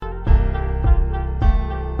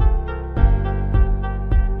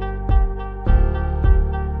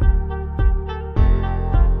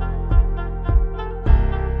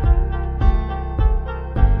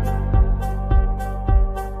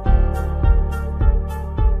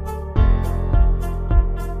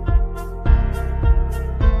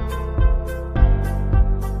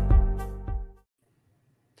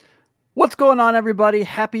going on, everybody?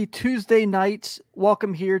 Happy Tuesday night.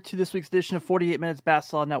 Welcome here to this week's edition of 48 Minutes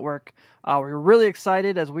Basketball Network. We're really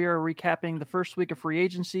excited as we are recapping the first week of free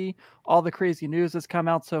agency, all the crazy news that's come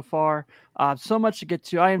out so far. So much to get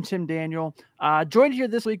to. I am Tim Daniel, joined here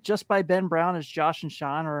this week just by Ben Brown as Josh and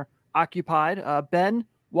Sean are occupied. Ben,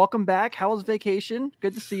 welcome back. How was vacation?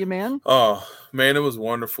 Good to see you, man. Oh, man, it was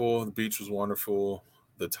wonderful. The beach was wonderful.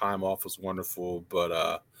 The time off was wonderful.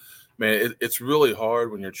 But, man, it's really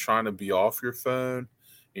hard when you're trying to be off your phone and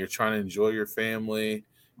you're trying to enjoy your family.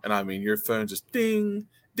 And, I mean, your phone just ding,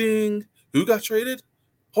 ding. Who got traded?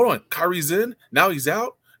 Hold on. Kyrie's in. Now he's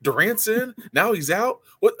out. Durant's in. Now he's out.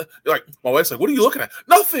 What? Like, my wife's like, what are you looking at?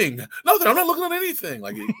 Nothing. I'm not looking at anything.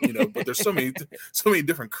 Like, but there's so many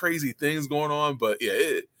different crazy things going on. But,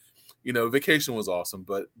 yeah, vacation was awesome.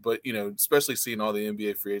 But especially seeing all the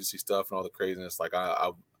NBA free agency stuff and all the craziness, like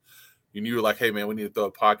you were like, hey, man, we need to throw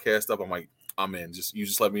a podcast up. I'm like, I'm in. You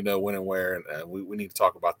just let me know when and where, and we need to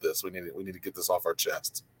talk about this. We need to get this off our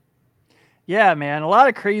chest. Yeah, man, a lot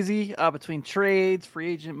of crazy between trades,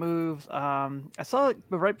 free agent moves. I saw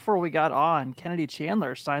right before we got on, Kennedy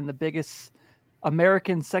Chandler signed the biggest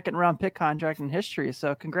American second-round pick contract in history.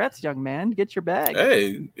 So congrats, young man. Get your bag.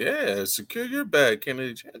 Hey, yeah, secure your bag,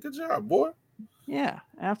 Kennedy Chandler. Good job, boy. Yeah,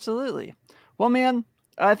 absolutely. Well, man,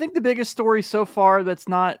 I think the biggest story so far that's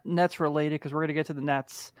not Nets related, because we're going to get to the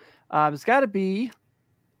Nets, it's got to be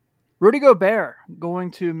Rudy Gobert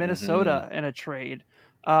going to Minnesota in a trade.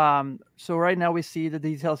 So right now we see the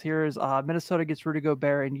details here is Minnesota gets Rudy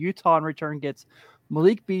Gobert, and Utah in return gets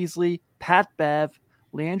Malik Beasley, Pat Bev,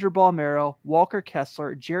 Leandro Balmero, Walker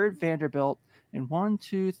Kessler, Jared Vanderbilt, and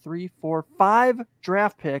 5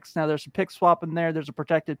 draft picks. Now there's a pick swap in there. There's a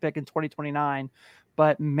protected pick in 2029.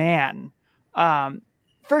 But man,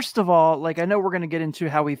 first of all, like, I know we're going to get into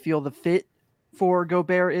how we feel the fit for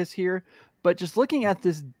Gobert is here, but just looking at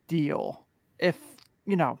this deal, if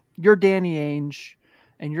you're Danny Ainge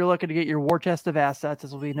and you're looking to get your war chest of assets,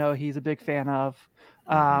 as we know he's a big fan of,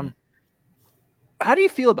 how do you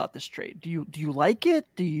feel about this trade? Do you like it?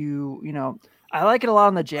 I like it a lot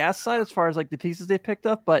on the Jazz side as far as like the pieces they picked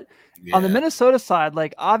up, but on the Minnesota side,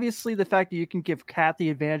 like obviously the fact that you can give Cat the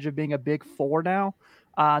advantage of being a big four now,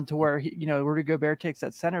 to where Rudy Gobert takes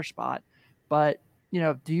that center spot. But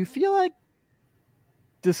do you feel like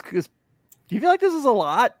this is a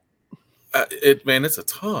lot? It's a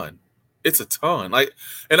ton. It's a ton. Like,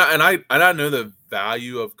 and I know the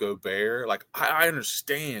value of Gobert. Like, I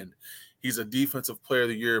understand he's a defensive player of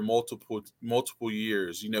the year multiple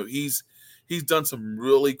years. He's done some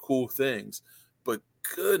really cool things, but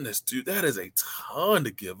goodness, dude, that is a ton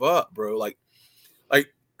to give up, bro. Like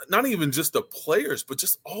not even just the players, but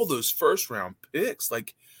just all those first round picks.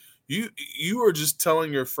 Like you are just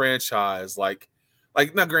telling your franchise, like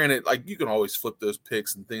now granted, like you can always flip those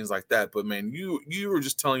picks and things like that, but man, you were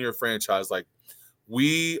just telling your franchise, like,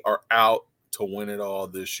 we are out to win it all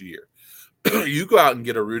this year. You go out and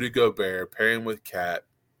get a Rudy Gobert, pair him with Cat,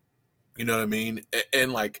 you know what I mean?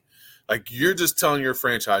 And like you're just telling your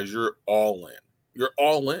franchise you're all in. You're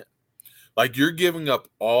all in. Like, you're giving up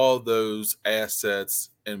all those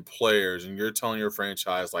assets and players, and you're telling your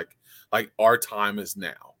franchise like our time is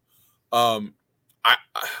now. I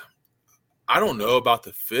don't know about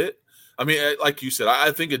the fit. I mean, like you said,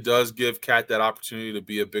 I think it does give Cat that opportunity to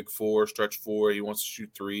be a big four, stretch four. He wants to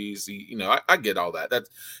shoot threes. I get all that.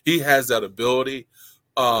 He has that ability,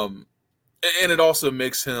 and it also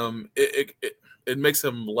makes him it makes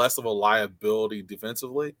him less of a liability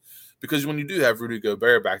defensively, because when you do have Rudy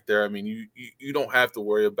Gobert back there, I mean, you don't have to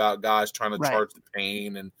worry about guys trying to charge the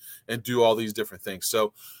paint and do all these different things.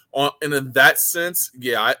 So, and in that sense,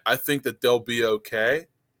 yeah, I think that they'll be okay.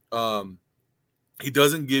 He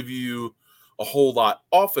doesn't give you a whole lot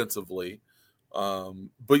offensively,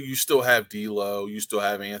 but you still have D'Lo, you still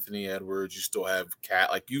have Anthony Edwards, you still have Cat.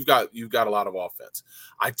 Like, you've got a lot of offense.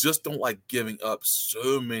 I just don't like giving up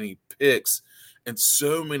so many picks and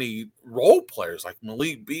so many role players like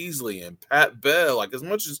Malik Beasley and Pat Bev. Like, as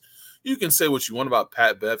much as you can say what you want about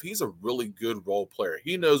Pat Bev, he's a really good role player.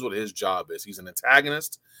 He knows what his job is. He's an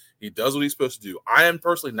antagonist. He does what he's supposed to do. I am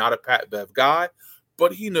personally not a Pat Bev guy,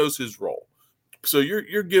 but he knows his role. So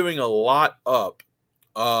you're giving a lot up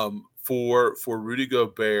for Rudy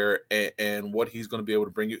Gobert and what he's going to be able to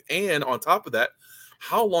bring you. And on top of that,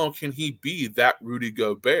 how long can he be that Rudy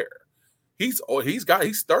Gobert? He's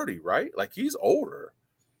 30, right? Like, he's older.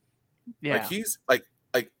 Yeah. Like, he's like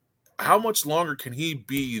how much longer can he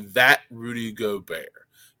be that Rudy Gobert?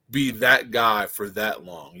 Be that guy for that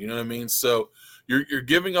long? You know what I mean? So you're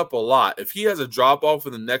giving up a lot. If he has a drop off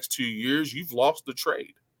in the next 2 years, you've lost the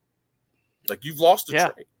trade. Like, you've lost the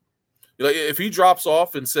trade. Like, if he drops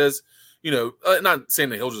off and says, not saying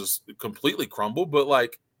that he'll just completely crumble, but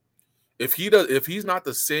like if he's not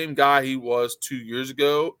the same guy he was 2 years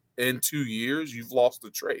ago, in 2 years, you've lost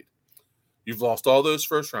the trade. You've lost all those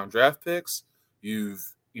first round draft picks. You've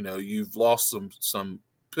lost some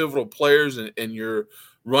pivotal players in your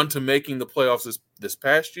run to making the playoffs this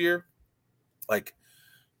past year. Like,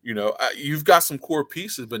 you've got some core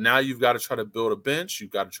pieces, but now you've got to try to build a bench.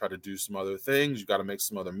 You've got to try to do some other things. You've got to make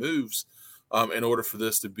some other moves in order for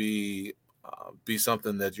this to be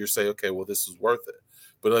something that you're saying, okay, well, this is worth it.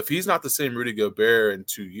 But if he's not the same Rudy Gobert in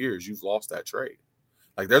 2 years, you've lost that trade.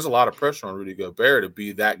 Like, there's a lot of pressure on Rudy Gobert to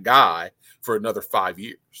be that guy for another 5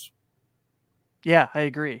 years. Yeah, I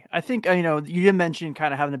agree. I think, you did mention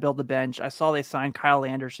kind of having to build the bench. I saw they signed Kyle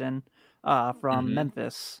Anderson from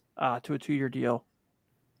Memphis to a 2-year deal.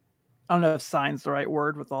 I don't know if sign's the right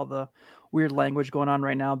word with all the weird language going on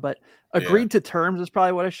right now, but agreed to terms is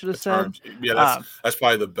probably what I should have said. Terms. Yeah, that's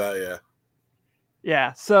probably the bet. Yeah.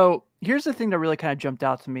 Yeah. So here's the thing that really kind of jumped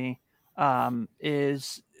out to me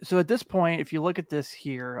is, so at this point, if you look at this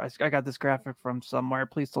here, I got this graphic from somewhere.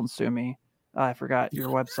 Please don't sue me. I forgot your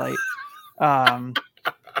website.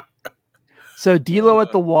 So D'Lo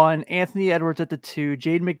at the 1, Anthony Edwards at the 2,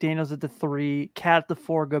 Jaden McDaniels at the 3, Cat at the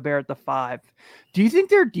 4, Gobert at the 5. Do you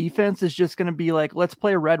think their defense is just going to be like, let's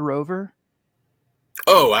play a Red Rover?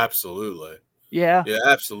 Oh, absolutely. Yeah. Yeah,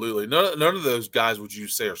 absolutely. None of those guys would you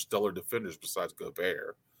say are stellar defenders besides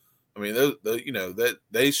Gobert. I mean,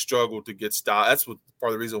 they struggle to get stopped. That's part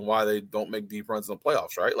of the reason why they don't make deep runs in the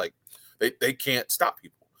playoffs, right? Like they can't stop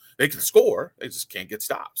people. They can score, they just can't get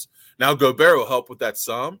stops. Now Gobert will help with that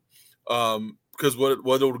some. Because what it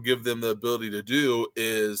will give them the ability to do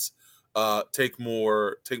is take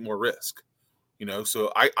more risk,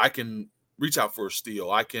 so I can reach out for a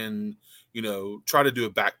steal. I can, try to do a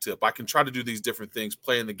back tip. I can try to do these different things,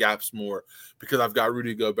 play in the gaps more because I've got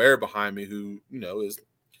Rudy Gobert behind me who,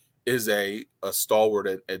 is a stalwart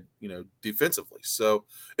at defensively. So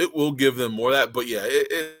it will give them more of that. But yeah,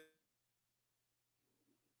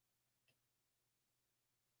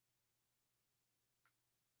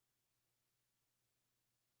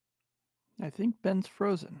 I think Ben's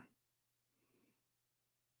frozen.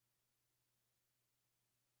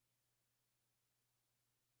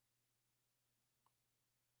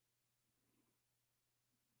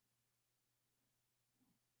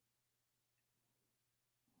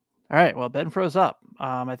 All right. Well, Ben froze up.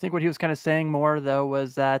 I think what he was kind of saying more, though,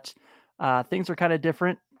 was that things are kind of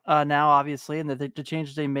different now, obviously, and that the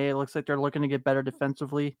changes they made, it looks like they're looking to get better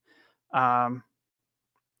defensively.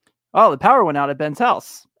 Oh, the power went out at Ben's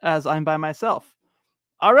house as I'm by myself.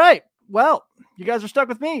 All right. Well, you guys are stuck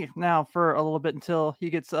with me now for a little bit until he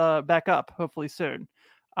gets back up, hopefully soon.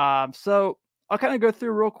 So I'll kind of go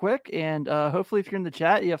through real quick, and hopefully if you're in the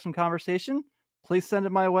chat, you have some conversation, please send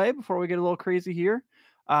it my way before we get a little crazy here.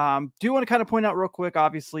 Do want to kind of point out real quick,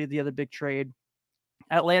 obviously, the other big trade,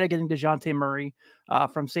 Atlanta getting DeJounte Murray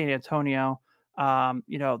from San Antonio.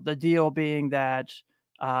 The deal being that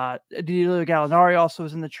Danilo Gallinari also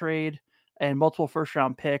was in the trade and multiple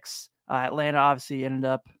first-round picks. Atlanta obviously San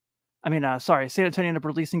Antonio ended up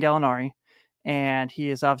releasing Gallinari, and he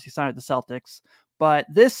is obviously signed with the Celtics. But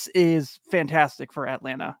this is fantastic for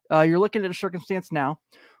Atlanta. You're looking at a circumstance now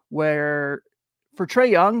where for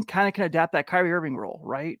Trae Young, kind of can adapt that Kyrie Irving role,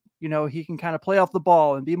 right? He can kind of play off the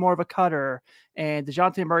ball and be more of a cutter. And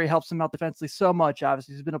DeJounte Murray helps him out defensively so much.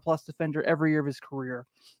 Obviously, he's been a plus defender every year of his career.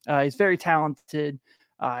 He's very talented.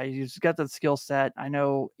 He's got that skill set. I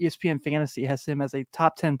know ESPN Fantasy has him as a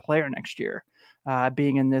top 10 player next year,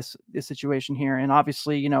 being in this situation here. And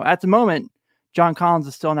obviously, at the moment, John Collins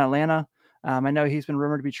is still in Atlanta. I know he's been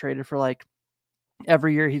rumored to be traded for like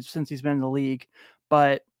every year since he's been in the league.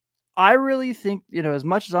 But I really think, as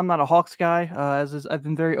much as I'm not a Hawks guy, I've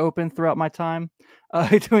been very open throughout my time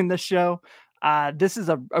doing this show, this is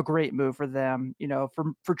a great move for them.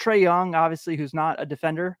 For Trae Young, obviously, who's not a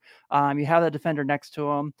defender, you have that defender next to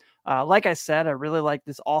him. Like I said, I really like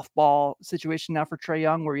this off-ball situation now for Trae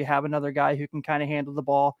Young, where you have another guy who can kind of handle the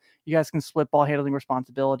ball. You guys can split ball handling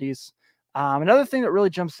responsibilities. Another thing that really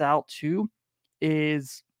jumps out too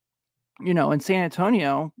is, in San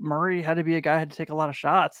Antonio, Murray had to be a guy who had to take a lot of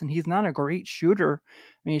shots, and he's not a great shooter.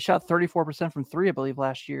 I mean, he shot 34% from 3, I believe,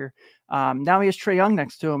 last year. Now he has Trae Young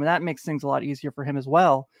next to him, and that makes things a lot easier for him as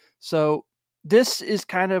well. So this is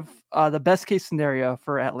kind of the best case scenario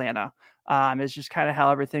for Atlanta. It's just kind of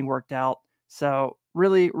how everything worked out. So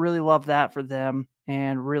really, really love that for them,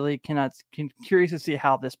 and really curious to see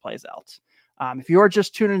how this plays out. If you're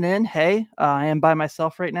just tuning in, hey, I am by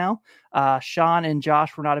myself right now. Sean and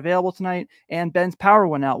Josh were not available tonight, and Ben's power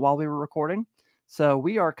went out while we were recording. So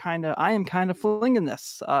I am kind of flinging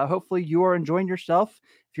this. Hopefully you are enjoying yourself.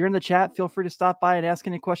 If you're in the chat, feel free to stop by and ask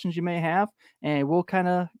any questions you may have, and we'll kind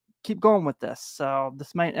of keep going with this. So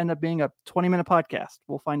this might end up being a 20-minute podcast.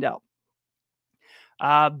 We'll find out.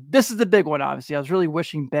 This is the big one, obviously. I was really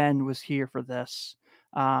wishing Ben was here for this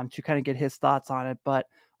to kind of get his thoughts on it. But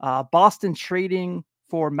Boston trading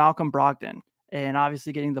for Malcolm Brogdon and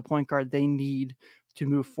obviously getting the point guard they need to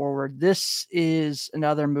move forward. This is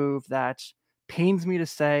another move that pains me to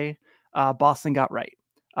say Boston got right.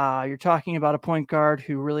 You're talking about a point guard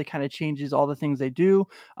who really kind of changes all the things they do.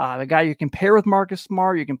 A guy you can pair with Marcus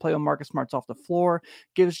Smart. You can play with Marcus Smart's off the floor.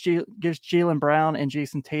 Gives Jaylen Brown and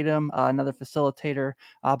Jason Tatum another facilitator.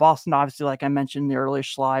 Boston, obviously, like I mentioned in the earlier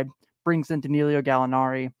slide, brings in Danilo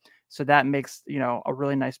Gallinari. So that makes, a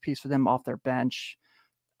really nice piece for them off their bench.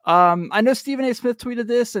 I know Stephen A. Smith tweeted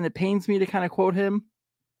this, and it pains me to kind of quote him,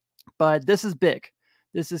 but this is big.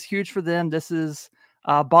 This is huge for them. This is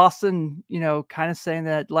Boston, kind of saying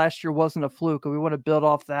that last year wasn't a fluke, and we want to build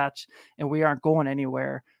off that, and we aren't going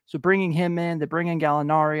anywhere. So bringing him in, they bring in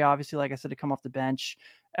Gallinari, obviously, like I said, to come off the bench.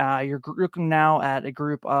 You're looking now at a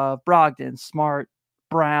group of Brogdon, Smart,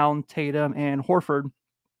 Brown, Tatum, and Horford,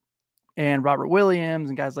 and Robert Williams,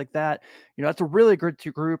 and guys like that. That's a really good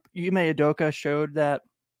group. Ime Udoka showed that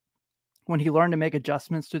when he learned to make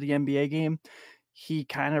adjustments to the NBA game, he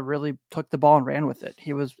kind of really took the ball and ran with it.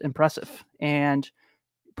 He was impressive and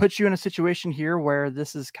puts you in a situation here where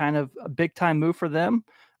this is kind of a big time move for them.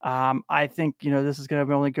 I think, this is going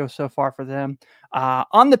to only go so far for them.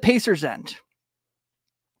 On the Pacers end,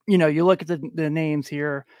 you look at the names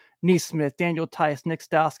here, Nesmith, Daniel Tice, Nick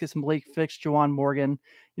Stauskas, Malik Fix, Juwan Morgan.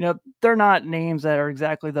 They're not names that are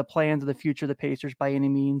exactly the plans of the future of the Pacers by any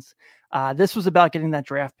means. This was about getting that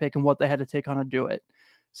draft pick and what they had to take on to do it.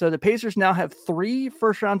 So the Pacers now have 3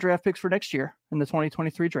 first-round draft picks for next year in the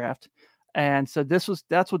 2023 draft. And so that's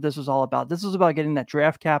what this was all about. This was about getting that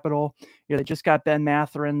draft capital. They just got Ben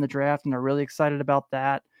Mathurin in the draft, and they're really excited about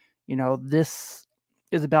that. This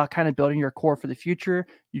is about kind of building your core for the future.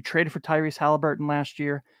 You traded for Tyrese Halliburton last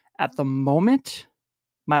year. At the moment,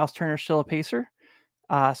 Miles Turner's still a Pacer.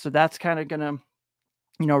 So that's kind of going to,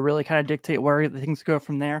 really kind of dictate where things go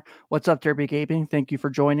from there. What's up, Derby Gaping? Thank you for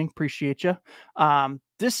joining. Appreciate you.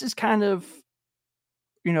 This is kind of,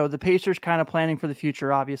 the Pacers kind of planning for the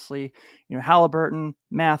future, obviously. Halliburton,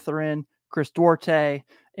 Mathurin, Chris Duarte,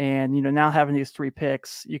 and, now having these 3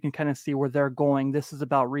 picks, you can kind of see where they're going. This is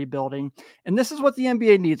about rebuilding. And this is what the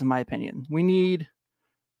NBA needs, in my opinion. We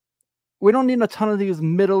don't need a ton of these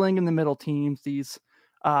middling in the middle teams, these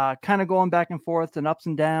kind of going back and forth and ups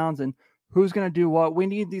and downs and who's going to do what. We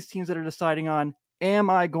need these teams that are deciding on,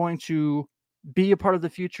 am I going to be a part of the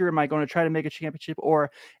future? Am I going to try to make a championship,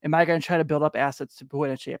 or am I going to try to build up assets to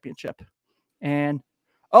win a championship? And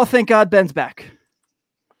thank God Ben's back.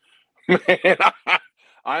 Man,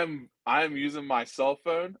 I'm using my cell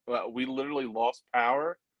phone. We literally lost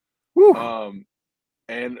power. Woo.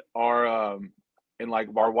 And our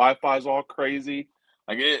Wi-Fi is all crazy.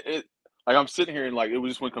 Like I'm sitting here and it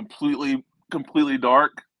just went completely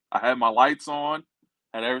dark. I had my lights on,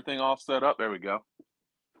 had everything all set up. There we go.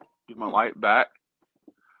 Get my light back.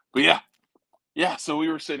 But yeah. So we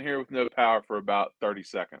were sitting here with no power for about 30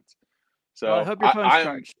 seconds. So I hope your phone's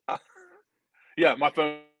charged. Yeah, my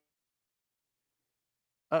phone.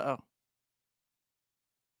 Uh-oh.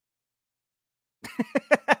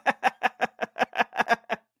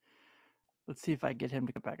 Let's see if I get him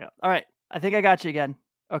to come back up. All right. I think I got you again.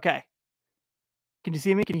 Okay. Can you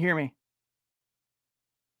see me? Can you hear me?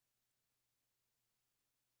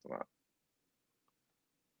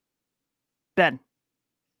 Ben.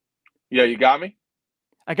 Yeah, you got me?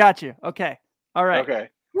 I got you. Okay. All right. Okay.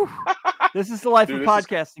 This is the life of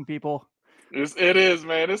podcasting, people. It is,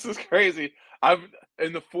 man. This is crazy.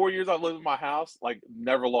 In the 4 years I've lived in my house,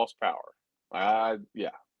 never lost power.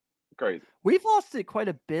 Crazy. We've lost it quite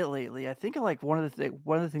a bit lately. I think one of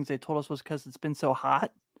the things they told us was because it's been so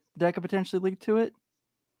hot that could potentially lead to it.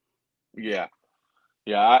 Yeah.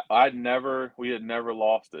 We had never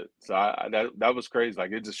lost it. So that was crazy.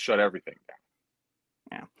 It just shut everything down.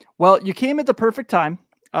 Yeah. Well, you came at the perfect time.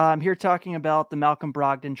 I'm here talking about the Malcolm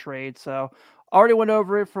Brogdon trade. So already went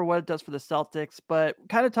over it for what it does for the Celtics, but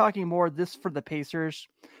kind of talking more this for the Pacers.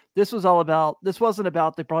 This wasn't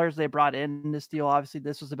about the players they brought in this deal. Obviously,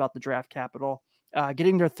 this was about the draft capital,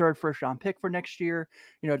 getting their 3rd first-round pick for next year,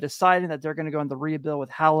 deciding that they're going to go in the rebuild with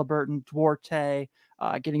Halliburton, Duarte,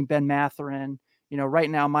 getting Ben Mathurin. Right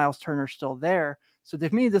now, Miles Turner's still there. So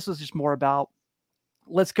to me, this was just more about,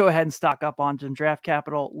 let's go ahead and stock up on some draft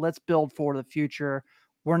capital. Let's build for the future.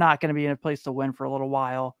 We're not going to be in a place to win for a little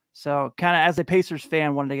while. So kind of as a Pacers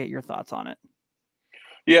fan, wanted to get your thoughts on it.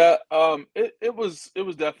 Yeah, it was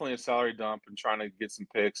definitely a salary dump and trying to get some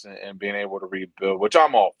picks and being able to rebuild, which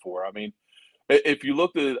I'm all for. I mean, if you've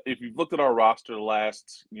looked at our roster the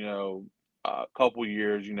last couple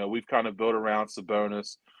years, we've kind of built around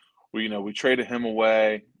Sabonis. We traded him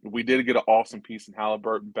away. We did get an awesome piece in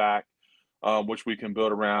Halliburton back, which we can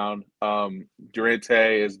build around.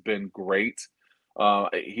 Durante has been great.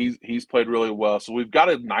 He's played really well. So we've got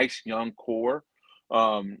a nice young core,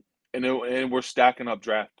 um, and we're stacking up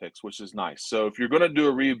draft picks, which is nice. So if you're going to do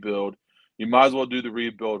a rebuild, you might as well do the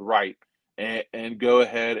rebuild right and go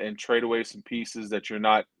ahead and trade away some pieces that you're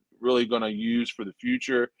not really going to use for the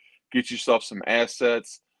future. Get yourself some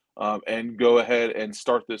assets, and go ahead and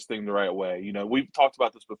start this thing the right way. We've talked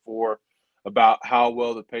about this before about how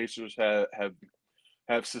well the Pacers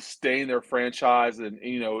have sustained their franchise, and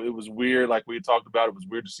it was weird. Like we had talked about, it was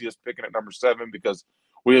weird to see us picking at number 7 because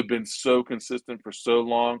we have been so consistent for so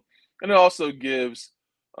long, and it also gives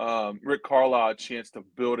Rick Carlisle a chance to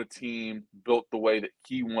build a team built the way that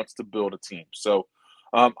he wants to build a team. So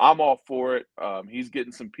I'm all for it. He's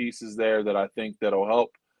getting some pieces there that I think that'll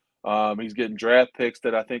help. He's getting draft picks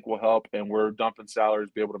that I think will help, and we're dumping salaries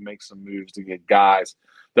to be able to make some moves to get guys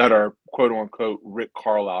that are quote unquote Rick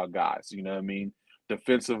Carlisle guys. You know what I mean?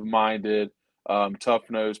 Defensive minded, tough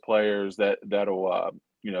nosed players that'll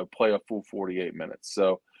play a full 48 minutes.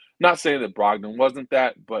 So, not saying that Brogdon wasn't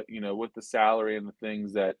that, but with the salary and the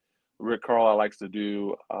things that Rick Carlisle likes to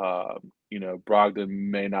do, Brogdon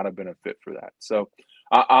may not have been a fit for that. So,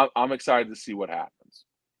 I'm excited to see what happens.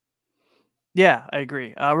 Yeah, I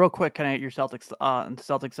agree. Real quick, kind of your Celtics on the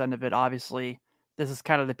Celtics end of it. Obviously, this is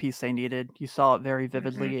kind of the piece they needed. You saw it very Hmm.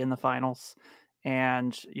 vividly in the finals,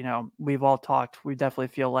 and we've all talked. We definitely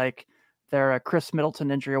feel like they're a Chris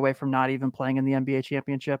Middleton injury away from not even playing in the NBA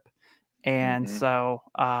championship, and Hmm. so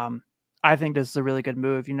I think this is a really good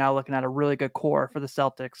move. You're now looking at a really good core for the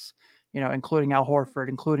Celtics. Including Al Horford,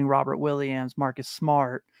 including Robert Williams, Marcus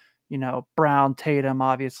Smart, Brown, Tatum,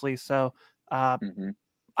 obviously. So. Hmm.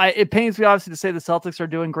 It pains me obviously to say the Celtics are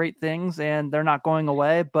doing great things and they're not going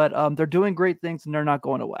away, but they're doing great things and they're not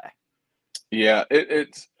going away. Yeah,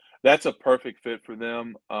 it's that's a perfect fit for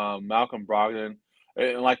them. Malcolm Brogdon,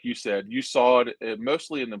 and like you said, you saw it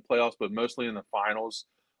mostly in the playoffs, but mostly in the finals.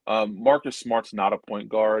 Marcus Smart's not a point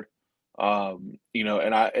guard, and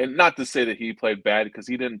not to say that he played bad because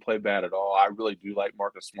he didn't play bad at all. I really do like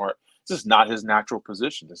Marcus Smart. This is not his natural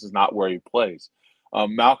position. This is not where he plays.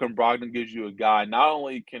 Malcolm Brogdon gives you a guy. Not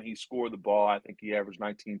only can he score the ball, I think he averaged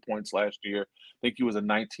 19 points last year. I think he was a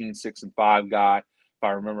 19-6-5 guy, if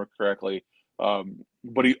I remember correctly.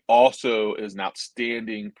 But he also is an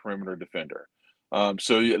outstanding perimeter defender.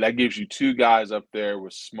 So that gives you two guys up there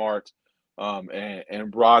with Smart,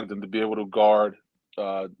 and Brogdon to be able to guard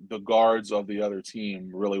the guards of the other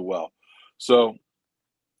team really well. So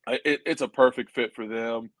it's a perfect fit for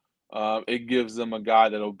them. It gives them a guy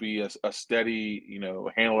that'll be a steady,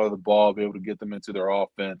 handler of the ball, be able to get them into their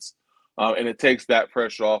offense, and it takes that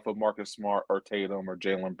pressure off of Marcus Smart or Tatum or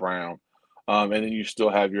Jaylen Brown, and then you still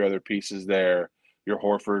have your other pieces there, your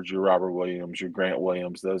Horfords, your Robert Williams, your Grant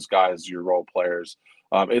Williams, those guys, your role players.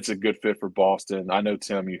 It's a good fit for Boston. I know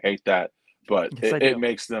Tim, you hate that, but Yes, it, I it do.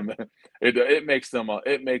 makes them, it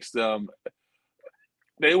makes them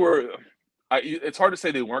they were. It's hard to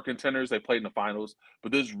say they weren't contenders. They played in the finals,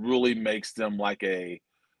 but this really makes them like a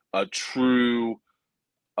true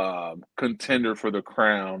contender for the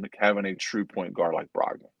crown, having a true point guard like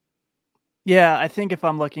Brogdon. Yeah, I think if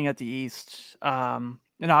I'm looking at the East, and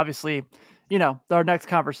obviously, our next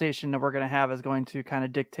conversation that we're going to have is going to kind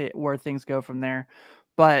of dictate where things go from there.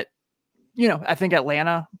 But, I think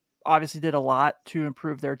Atlanta obviously did a lot to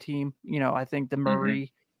improve their team. I think the Hmm.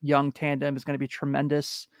 Murray Young tandem is going to be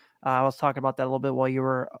tremendous. I was talking about that a little bit while you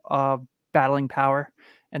were battling power.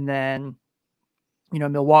 And then,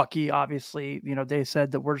 Milwaukee, obviously, they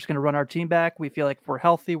said that we're just going to run our team back. We feel like if we're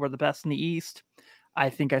healthy, we're the best in the East. I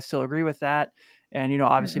think I still agree with that. And,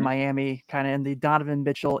 obviously Hmm. Miami kind of in the Donovan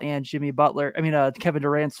Mitchell and Kevin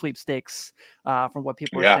Durant sweepstakes from what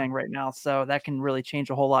people are Yeah, saying right now. So that can really change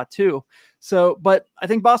a whole lot too. So, but I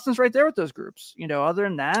think Boston's right there with those groups. Other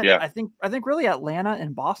than that, yeah. I think really Atlanta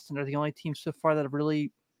and Boston are the only teams so far that have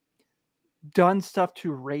really done stuff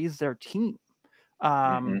to raise their team. Hmm.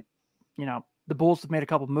 Um, the Bulls have made a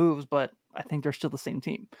couple moves, but I think they're still the same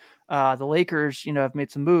team. The Lakers, have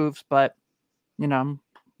made some moves, but you know,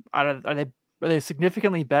 are they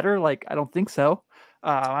significantly better? Like, I don't think so.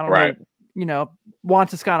 I don't Right. know. Juan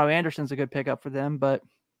Toscano Anderson's a good pickup for them, but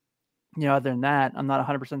other than that, I'm not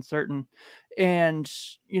 100% certain. And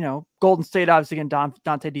Golden State, obviously, again,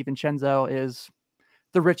 Dante DiVincenzo is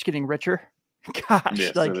the rich getting richer. Gosh, Yes,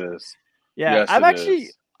 it like is. Yeah, Yes, it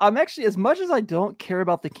is. I'm actually, as much as I don't care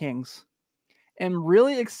about the Kings, am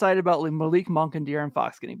really excited about like Malik Monk and De'Aaron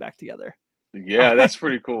Fox getting back together. Yeah, I that's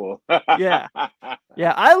pretty cool. Yeah.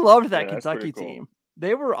 Yeah, I loved that Yeah, that's pretty Kentucky cool. team.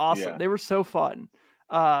 They were awesome. Yeah, They were so fun.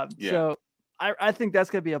 yeah, So I think that's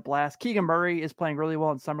gonna be a blast. Keegan Murray is playing really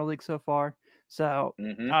well in summer league so far. So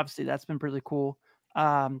hmm obviously that's been pretty cool.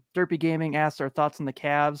 Derpy Gaming asked our thoughts on the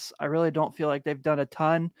Cavs. I really don't feel like they've done a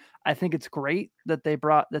ton. I think it's great that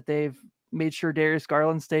they've made sure Darius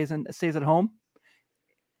Garland stays at home,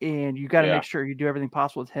 and you got to make yeah, sure you do everything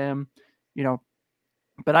possible with him. You know,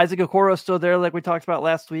 but Isaac Okoro is still there, like we talked about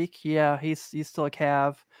last week. Yeah, he's still a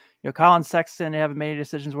Cav. You know, Colin Sexton, they haven't made any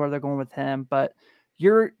decisions where they're going with him, but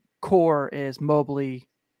your core is Mobley,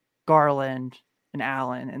 Garland, and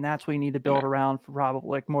Allen, and that's what you need to and build around for probably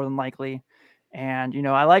like more than likely. And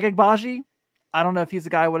I like Agbaji. I don't know if he's the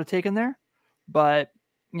guy I would have taken there, but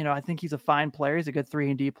I think he's a fine player. He's a good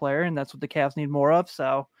 3-and-D player, and that's what the Cavs need more of.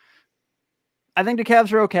 So I think the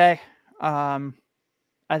Cavs are okay. Um,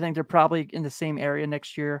 I think they're probably in the same area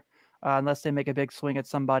next year, unless they make a big swing at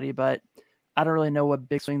somebody. But I don't really know what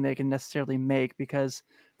big swing they can necessarily make because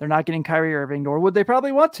they're not getting Kyrie Irving, nor would they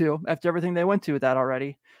probably want to after everything they went to with that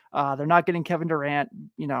already. They're not getting Kevin Durant,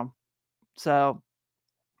 so,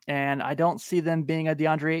 and I don't see them being a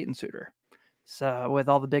DeAndre Ayton suitor. So with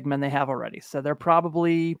all the big men they have already, so they're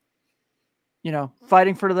probably,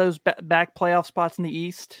 fighting for those back playoff spots in the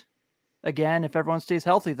East. Again, if everyone stays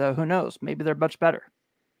healthy, though, who knows? Maybe they're much better.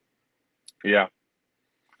 yeah.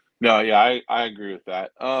 No, yeah, I agree with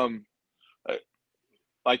that. Uh,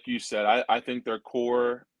 like you said, I think their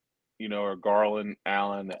core, are Garland,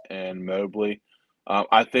 Allen, and Mobley.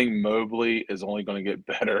 I think Mobley is only going to get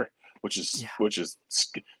better, which is Yeah.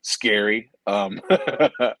 scary.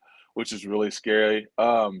 Which is really scary.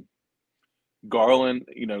 Garland,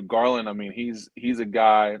 Garland. I mean, he's a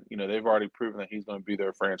guy. They've already proven that he's going to be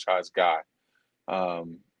their franchise guy.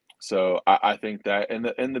 Um, so I think that,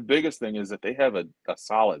 and the biggest thing is that they have a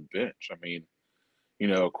solid bench. I mean,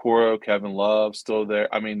 Coro, Kevin Love still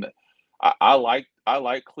there. I mean, I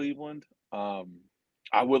like Cleveland. Um,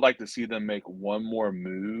 I would like to see them make one more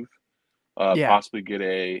move, Yeah. possibly get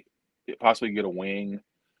a wing,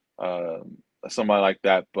 somebody like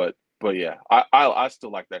that. But yeah, I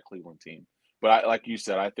still like that Cleveland team. But like you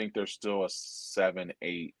said, I think there's still a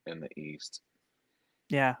 7-8 in the East.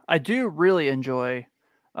 Yeah, I do really enjoy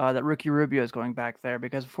that Ricky Rubio is going back there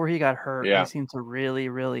because before he got hurt, he Yeah, seemed to really,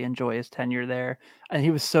 really enjoy his tenure there, and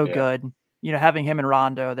he was so yeah, good. Having him and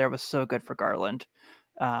Rondo there was so good for Garland.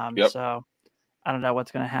 yep. So I don't know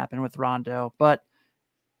what's going to happen with Rondo, but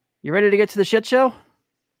you ready to get to the shit show?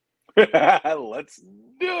 Let's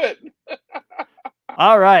do it.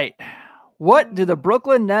 All right. What do the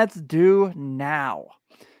Brooklyn Nets do now?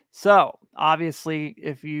 So, obviously,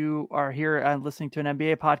 if you are here and listening to an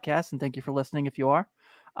NBA podcast, and thank you for listening if you are,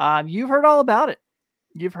 you've heard all about it.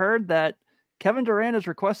 You've heard that Kevin Durant has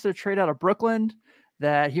requested a trade out of Brooklyn,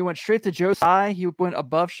 that he went straight to Joe Tsai. He went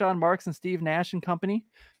above Sean Marks and Steve Nash and company.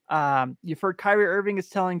 You've heard Kyrie Irving is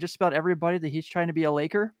telling just about everybody that he's trying to be a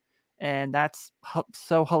Laker, and that's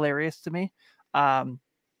so hilarious to me.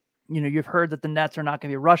 You've heard that the Nets are not going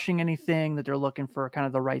to be rushing anything, that they're looking for kind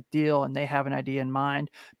of the right deal, and they have an idea in mind.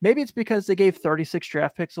 Maybe it's because they gave 36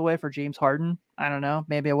 draft picks away for James Harden. I don't know.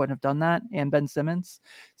 Maybe I wouldn't have done that. And Ben Simmons.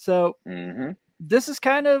 So hmm this is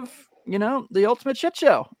kind of, the ultimate shit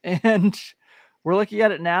show. And we're looking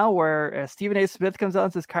at it now where Stephen A. Smith comes out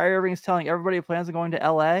and says Kyrie Irving is telling everybody he plans on going to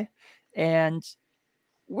LA. And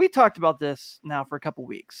we talked about this now for a couple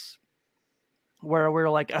weeks, where we're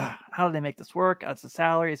like, how do they make this work? That's the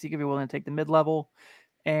salary. Is he going to be willing to take the mid-level?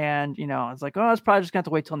 And, it's like, oh, it's probably just going to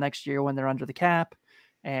have to wait till next year when they're under the cap.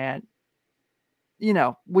 And,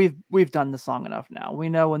 we've done this long enough now. We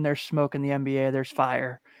know when there's smoke in the NBA, there's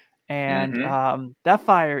fire. And hmm that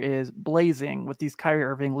fire is blazing with these Kyrie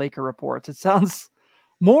Irving Laker reports. It sounds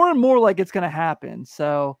more and more like it's going to happen.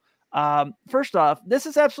 So, first off, this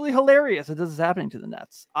is absolutely hilarious that this is happening to the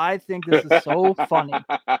Nets. I think this is so funny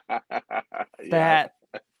Yeah, that,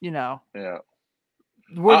 you know, yeah.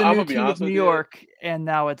 we're the I'm new gonna be team of honest New with you. York, and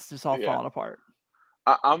now it's just all Yeah, falling apart.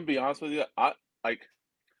 I'm gonna be honest with you. Like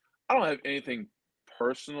I don't have anything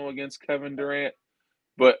personal against Kevin Durant,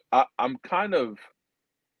 but I'm kind of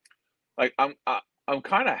like I'm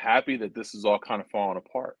kind of happy that this is all kind of falling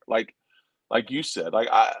apart. Like you said,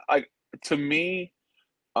 to me,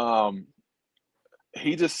 um,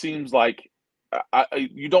 he just seems like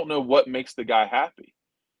you don't know what makes the guy happy.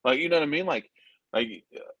 Like you know what I mean?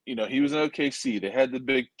 He was in OKC. They had the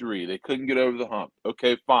big three. They couldn't get over the hump.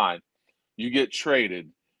 Okay, fine. You get traded.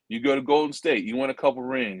 You go to Golden State, you win a couple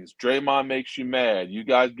rings. Draymond makes you mad. You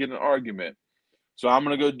guys get an argument. So I'm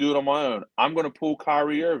going to go do it on my own. I'm going to pull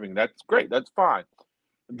Kyrie Irving. That's great. That's fine.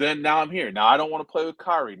 Then now I'm here. Now I don't want to play with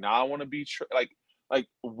Kyrie. Now I want to be like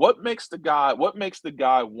what makes the guy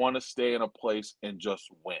want to stay in a place and just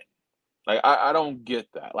win? Like I don't get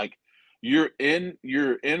that. Like you're in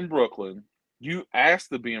Brooklyn. You asked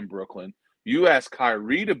to be in Brooklyn. You asked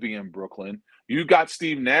Kyrie to be in Brooklyn. You got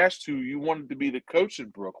Steve Nash who you wanted to be the coach in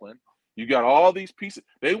Brooklyn. You got all these pieces.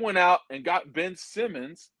 They went out and got Ben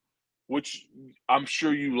Simmons, which I'm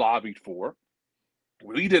sure you lobbied for.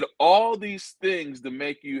 We did all these things to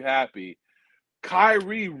make you happy.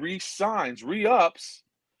 Kyrie re-signs, re-ups,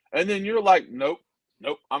 and then you're like, nope,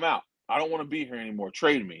 I'm out. I don't want to be here anymore.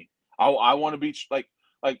 Trade me. I want to be like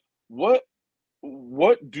what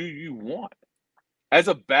do you want? As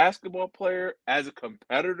a basketball player, as a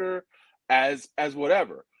competitor, as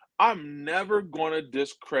whatever. I'm never going to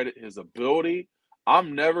discredit his ability.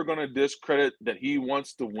 I'm never going to discredit that he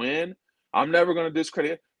wants to win. I'm never going to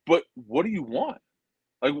discredit it. But what do you want?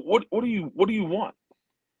 Like what do you want?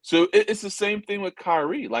 So it's the same thing with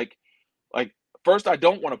Kyrie. Like first I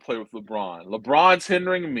don't want to play with LeBron. LeBron's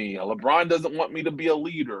hindering me. LeBron doesn't want me to be a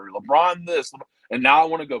leader. LeBron this, and now I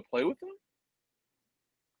want to go play with him.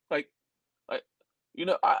 Like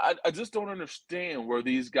I just don't understand where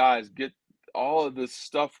these guys get all of this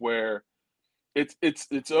stuff where it's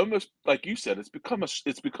almost like you said, it's become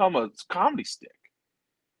a comedy stick.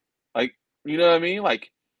 Like, you know what I mean? Like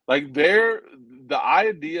the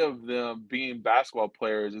idea of them being basketball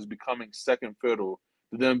players is becoming second fiddle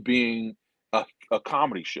to them being a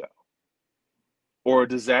comedy show or a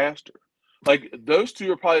disaster. Like those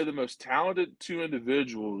two are probably the most talented two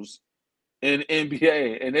individuals in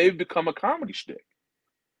NBA, and they've become a comedy stick.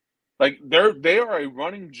 Like they are a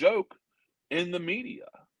running joke in the media.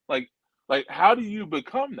 Like how do you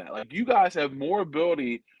become that? Like you guys have more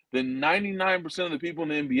ability than 99% of the people in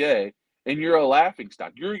the NBA, and you're a laughing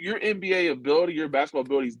stock. Your NBA ability, your basketball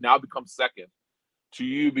ability has now become second to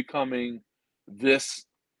you becoming this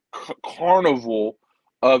carnival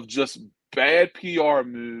of just bad PR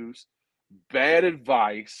moves, bad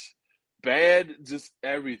advice, bad just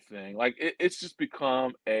everything. Like it's just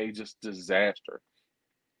become a just disaster.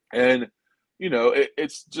 And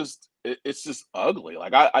it's just ugly.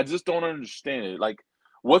 Like I just don't understand it. Like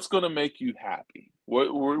what's going to make you happy?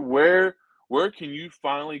 Where can you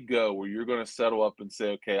finally go where you're going to settle up and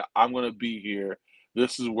say, okay, I'm going to be here.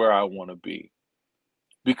 This is where I want to be.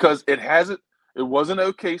 Because it wasn't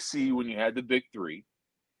OKC when you had the big three.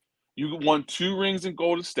 You won 2 rings in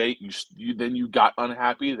Golden State. Then you got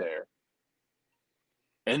unhappy there.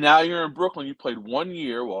 And now you're in Brooklyn. You played 1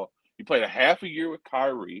 year. Well, you played a half a year with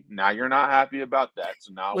Kyrie. Now you're not happy about that.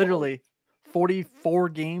 So now literally 44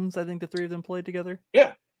 games, I think the three of them played together.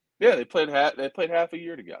 Yeah. They played half a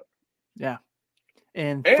year together. Yeah.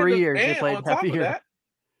 In 3 years they played half a year. That,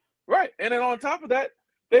 right. And then on top of that,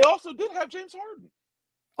 they also did have James Harden.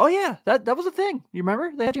 Oh yeah, that was a thing. You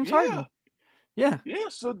remember? They had James Harden. Yeah. Yeah,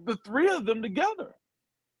 so the three of them together.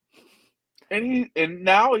 And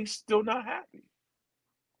now he's still not happy.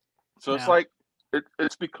 So it's like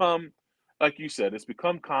it's become, like you said, it's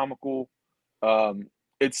become comical.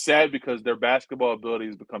 It's sad because their basketball ability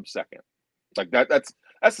has become second. Like that's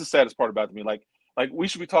the saddest part about me. Like we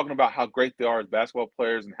should be talking about how great they are as basketball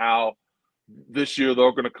players and how this year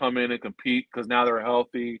they're going to come in and compete because now they're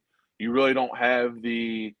healthy. You really don't have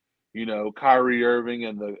the Kyrie Irving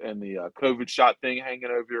and the COVID shot thing hanging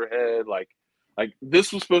over your head. Like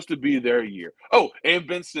this was supposed to be their year. Oh, and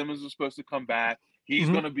Ben Simmons was supposed to come back. He's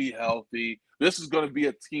going to be healthy. This is going to be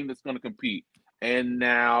a team that's going to compete. And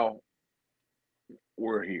now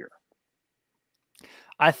we're here.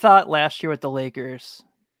 I thought last year with the Lakers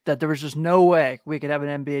that there was just no way we could have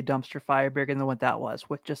an NBA dumpster fire bigger than what that was,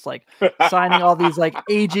 with just like signing all these like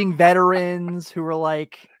aging veterans who were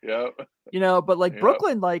like, but like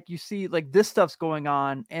Brooklyn, like you see like this stuff's going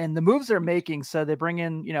on and the moves they're making. So they bring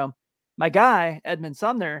in, my guy, Edmund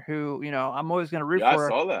Sumner, who, I'm always going to root for. I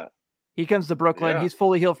saw that. He comes to Brooklyn. Yeah. He's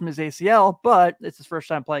fully healed from his ACL, but it's his first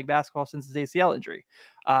time playing basketball since his ACL injury.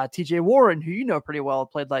 TJ Warren, who you know pretty well,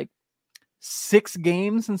 played like 6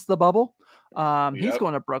 games since the bubble. He's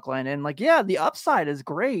going to Brooklyn, and like, yeah, the upside is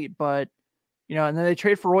great, but and then they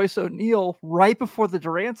trade for Royce O'Neal right before the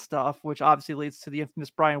Durant stuff, which obviously leads to the infamous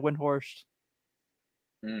Brian Windhorst,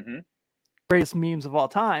 greatest memes of all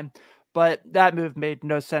time. But that move made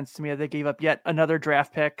no sense to me. They gave up yet another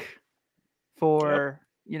draft pick for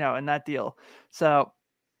in that deal. So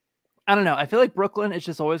I don't know. I feel like Brooklyn is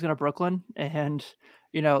just always going to Brooklyn, and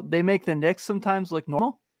they make the Knicks sometimes look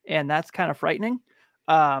normal, and that's kind of frightening.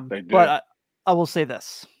 But I will say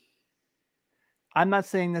this. I'm not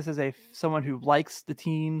saying this as someone who likes the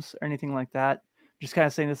teams or anything like that. Just kind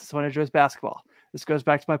of saying this as someone who enjoys basketball. This goes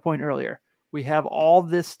back to my point earlier. We have all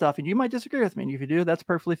this stuff, and you might disagree with me. And if you do, that's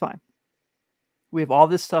perfectly fine. We have all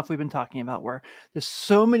this stuff we've been talking about where there's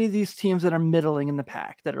so many of these teams that are middling in the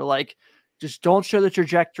pack that are like, just don't show the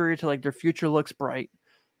trajectory to like their future looks bright.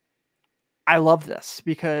 I love this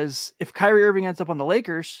because if Kyrie Irving ends up on the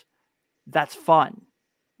Lakers, that's fun.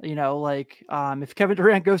 If Kevin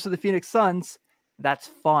Durant goes to the Phoenix Suns, that's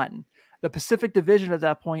fun. The Pacific Division at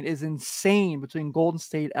that point is insane between Golden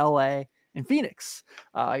State, LA, and Phoenix.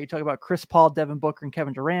 You talk about Chris Paul, Devin Booker, and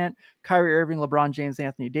Kevin Durant, Kyrie Irving, LeBron James,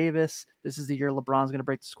 Anthony Davis. This is the year LeBron's going to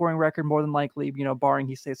break the scoring record more than likely, barring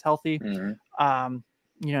he stays healthy. Mm-hmm.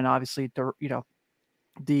 And obviously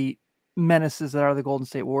the menaces that are the Golden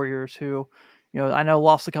State Warriors, who, I know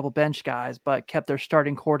lost a couple bench guys, but kept their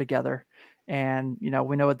starting core together. And, we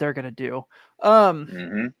know what they're going to do. I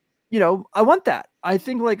want that. I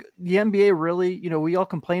think like the NBA really, we all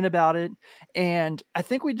complain about it. And I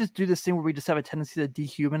think we just do this thing where we just have a tendency to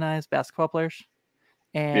dehumanize basketball players.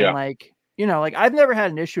 And I've never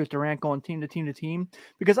had an issue with Durant going team to team to team,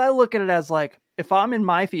 because I look at it as like, if I'm in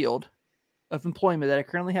my field of employment that I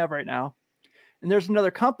currently have right now, and there's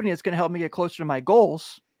another company that's going to help me get closer to my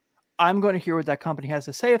goals, I'm going to hear what that company has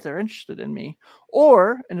to say if they're interested in me.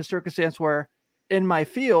 Or in a circumstance where in my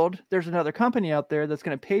field, there's another company out there that's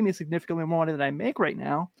going to pay me significantly more money than I make right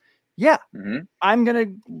now. Yeah. I'm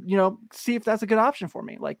going to, see if that's a good option for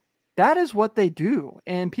me. Like, that is what they do.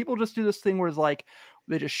 And people just do this thing where it's like,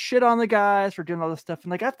 they just shit on the guys for doing all this stuff. And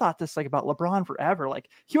like, I've thought this like about LeBron forever. Like,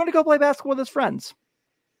 he want to go play basketball with his friends.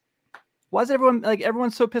 Why is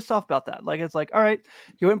everyone's so pissed off about that? Like, it's like, all right,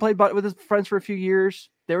 he went and played with his friends for a few years.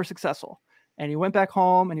 They were successful. And he went back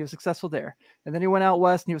home and he was successful there. And then he went out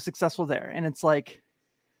west and he was successful there. And it's like,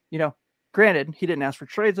 granted, he didn't ask for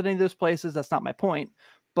trades at any of those places. That's not my point.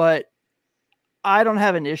 But I don't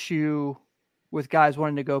have an issue with guys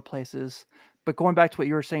wanting to go places. But going back to what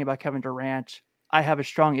you were saying about Kevin Durant, I have a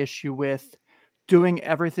strong issue with doing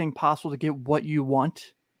everything possible to get what you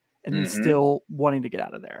want and then still wanting to get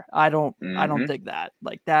out of there. I don't think that.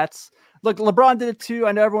 Like, look, LeBron did it too.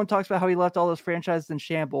 I know everyone talks about how he left all those franchises in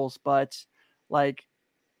shambles, but like,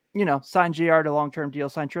 sign JR to a long-term deal,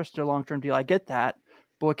 sign Tristan to a long-term deal. I get that.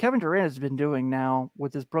 But what Kevin Durant has been doing now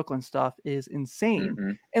with this Brooklyn stuff is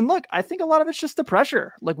insane. And look, I think a lot of it's just the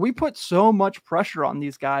pressure. Like, we put so much pressure on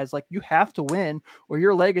these guys. Like, you have to win or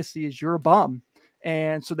your legacy is you're a bum.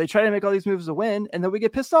 And so they try to make all these moves to win, and then we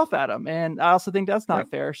get pissed off at them. And I also think that's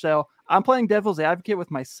not fair. So I'm playing devil's advocate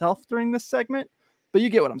with myself during this segment, but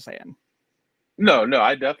you get what I'm saying. No,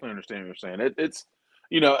 I definitely understand what you're saying. It's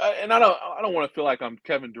and I don't want to feel like I'm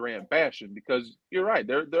Kevin Durant bashing, because you're right.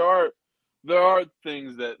 There are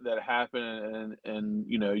things that happen, and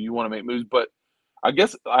you want to make moves, but I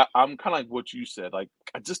guess I'm kind of like what you said. Like,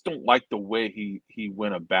 I just don't like the way he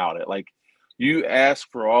went about it. Like, you ask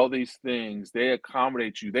for all these things, they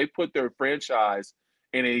accommodate you, they put their franchise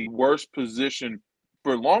in a worse position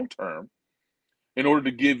for long term in order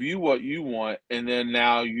to give you what you want, and then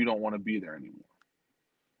now you don't want to be there anymore.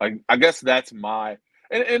 Like, I guess that's my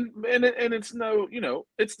and it's no,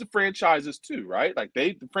 it's the franchises too, right? Like,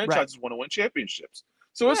 the franchises want to win championships,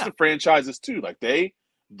 so it's the franchises too. Like, they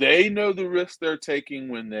know the risks they're taking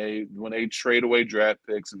when they trade away draft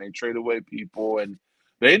picks and they trade away people, and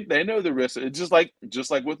they know the risks. It's just like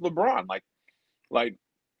with LeBron, like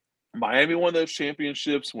Miami won those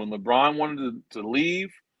championships when LeBron wanted to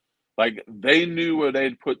leave. Like, they knew where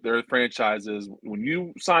they'd put their franchises. When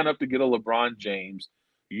you sign up to get a LeBron James,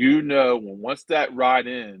 once that ride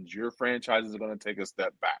ends, your franchises are going to take a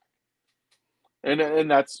step back. And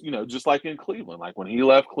that's, just like in Cleveland. Like, when he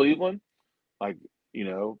left Cleveland, like,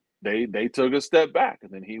 they took a step back,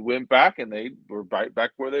 and then he went back and they were right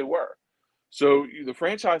back where they were. So the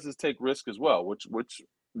franchises take risk as well, which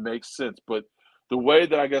makes sense. But the way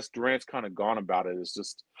that I guess Durant's kind of gone about it is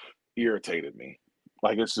just irritated me.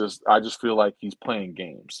 Like, I just feel like he's playing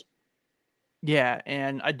games. Yeah,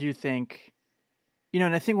 and I do think,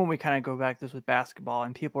 and I think when we kind of go back to this with basketball,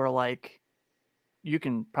 and people are like, you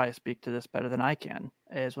can probably speak to this better than I can,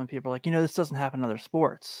 is when people are like, this doesn't happen in other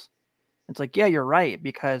sports. It's like, yeah, you're right,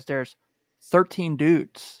 because there's 13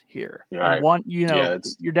 dudes here. Right. And one, you're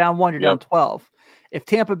down one, you're down 12. If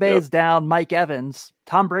Tampa Bay is down Mike Evans,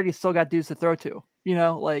 Tom Brady's still got dudes to throw to.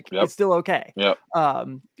 It's still okay. Yep.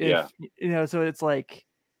 So it's like,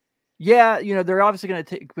 they're obviously going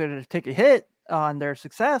to take a hit on their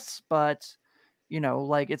success, but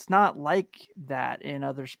it's not like that in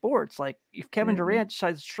other sports. Like, if Kevin Durant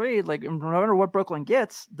decides to trade, like, no matter what Brooklyn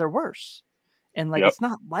gets, they're worse. And it's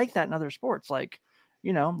not like that in other sports. Like,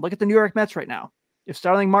 look at the New York Mets right now. If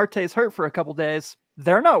Starling Marte's hurt for a couple days,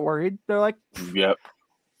 they're not worried. They're like, Yep.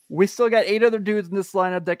 We still got 8 other dudes in this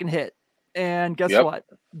lineup that can hit. And guess Yep. what?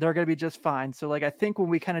 They're going to be just fine. So, like, I think when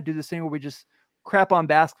we kind of do this thing where we just crap on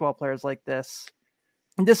basketball players like this,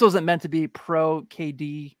 and this wasn't meant to be pro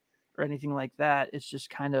KD or anything like that. It's just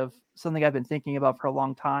kind of something I've been thinking about for a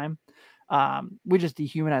long time. We just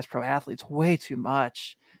dehumanize pro athletes way too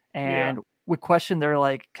much. And we question their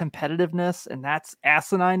like competitiveness. And that's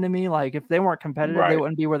asinine to me. Like if they weren't competitive, they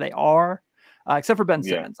wouldn't be where they are. Except for Ben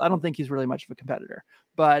Simmons. I don't think he's really much of a competitor,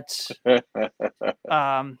 but,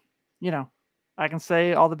 you know, I can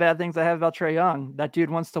say all the bad things I have about Trae Young. That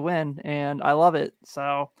dude wants to win and I love it.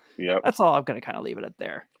 So that's all I'm going to kind of leave it at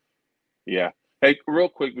there. Yeah. Hey, real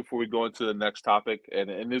quick before we go into the next topic, and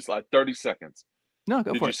it's like 30 seconds. No,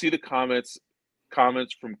 go for it. Did you see the comments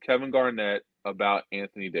from Kevin Garnett about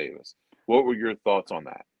Anthony Davis? What were your thoughts on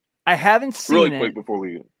that? I haven't seen it. Really quick before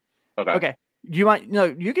we. Okay. Do you want? No,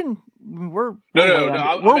 you can. We're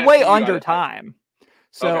we're way under time,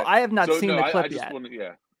 so I have not seen the clip I just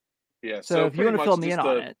yet. Yeah. So if you want to fill me in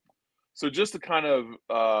on it. So just to kind of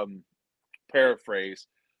paraphrase,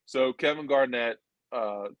 so Kevin Garnett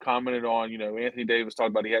commented on, Anthony Davis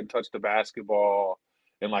talked about he hadn't touched the basketball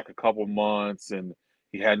in like a couple months, and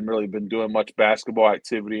he hadn't really been doing much basketball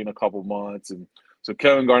activity in a couple months, and so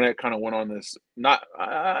Kevin Garnett kind of went on this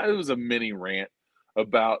it was a mini rant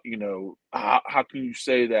about how can you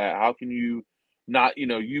say that? How can you not?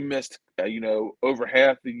 You missed over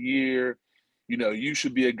half the year. You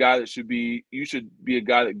should be a guy that you should be a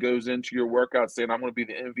guy that goes into your workout saying, I'm going to be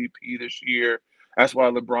the MVP this year. That's why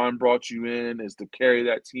LeBron brought you in, is to carry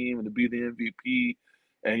that team and to be the MVP.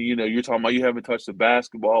 And, you're talking about you haven't touched the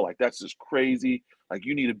basketball. Like, that's just crazy. Like,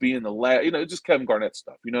 you need to be in the lab. Just Kevin Garnett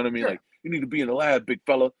stuff. You know what I mean? Sure. Like, you need to be in the lab, big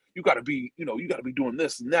fella. You got to be, you got to be doing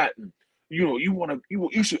this and that. And, I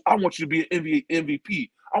want you to be an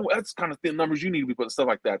MVP. That's kind of thin numbers you need to be putting, stuff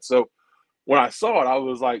like that. So when I saw it, I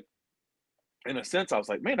was like, in a sense, I was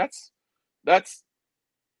like, man, that's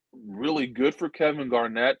really good for Kevin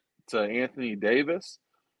Garnett to Anthony Davis.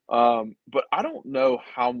 But I don't know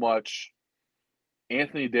how much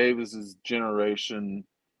Anthony Davis's generation,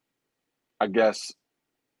 I guess,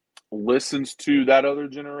 listens to that other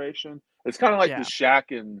generation. It's kind of like the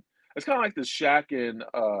Shaq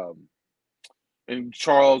and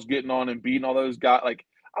Charles getting on and beating all those guys. Like,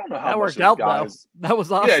 I don't know how that much worked out guys. Though. That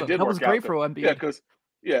was awesome. Yeah, it did that was great for Embiid. Because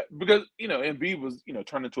Embiid was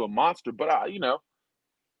turned into a monster. But I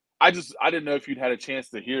didn't know if you'd had a chance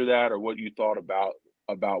to hear that or what you thought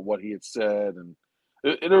about what he had said, and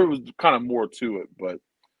there was kind of more to it. But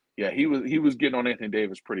yeah, he was getting on Anthony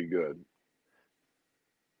Davis pretty good.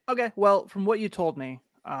 Okay, well, from what you told me,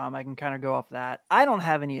 I can kind of go off that. I don't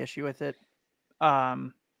have any issue with it.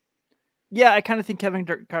 Yeah, I kind of think Kevin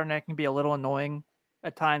Garnett can be a little annoying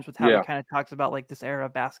at times with how he kind of talks about like this era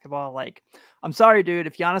of basketball. Like, I'm sorry, dude,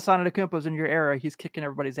 if Giannis Antetokounmpo's in your era, he's kicking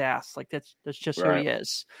everybody's ass. Like that's just who he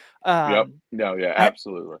is. No,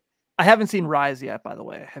 absolutely. I haven't seen Rise yet, by the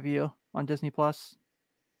way. Have you on Disney Plus?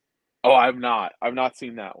 Oh, I've not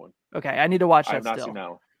seen that one. Okay, I need to watch that. I've not seen that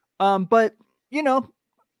one. But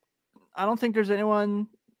I don't think there's anyone,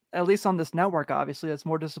 at least on this network, obviously, that's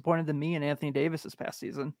more disappointed than me and Anthony Davis this past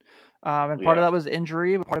season. And part of that was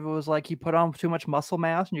injury. But part of it was like he put on too much muscle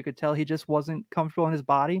mass, and you could tell he just wasn't comfortable in his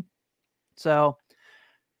body. So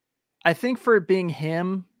I think for it being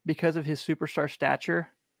him, because of his superstar stature,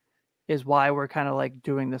 is why we're kind of like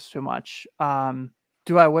doing this too much.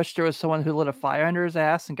 Do I wish there was someone who lit a fire under his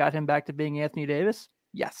ass and got him back to being Anthony Davis?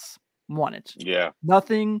 Yes. Want it. Yeah.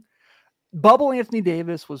 Nothing. Bubble Anthony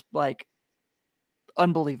Davis was like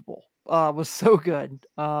unbelievable. Was so good.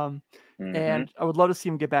 And I would love to see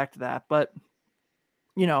him get back to that. But,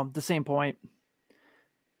 the same point.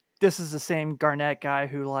 This is the same Garnett guy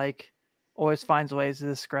who like always finds ways to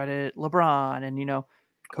discredit LeBron and,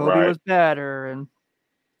 Kobe was better and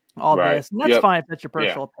all this. And that's fine if that's your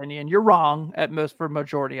personal opinion. You're wrong for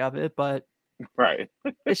majority of it, but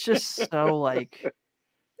it's just so like,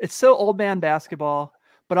 it's so old man basketball.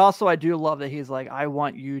 But also I do love that he's like, I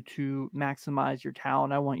want you to maximize your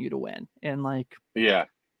talent. I want you to win. And like,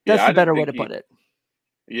 that's a better way to put it.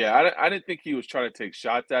 Yeah. I didn't think he was trying to take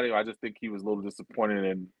shots at him. I just think he was a little disappointed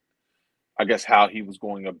in, I guess, how he was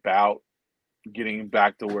going about getting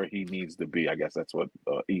back to where he needs to be. I guess that's what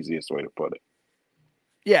the easiest way to put it.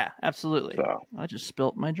 Yeah, absolutely. So. I just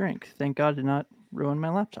spilt my drink. Thank God I did not ruin my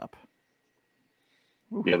laptop.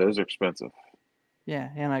 Ooh. Yeah, those are expensive. Yeah,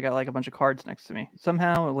 and I got like a bunch of cards next to me.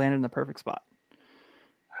 Somehow it landed in the perfect spot.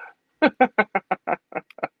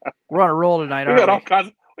 We're on a roll tonight, aren't we?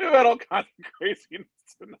 We've had all kinds of craziness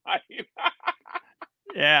tonight.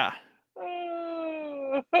 Yeah.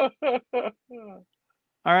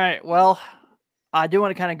 All right. Well, I do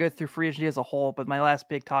want to kind of go through free agency as a whole, but my last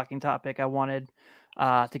big talking topic I wanted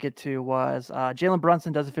to get to was Jalen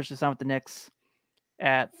Brunson does officially sign with the Knicks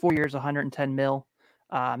at 4 years, 110 mil.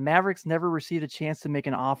 Mavericks never received a chance to make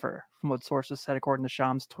an offer, from what sources said, according to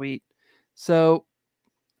Sham's tweet. So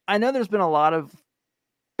I know there's been a lot of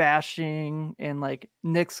bashing and like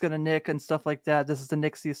Knicks gonna Nick and stuff like that. This is the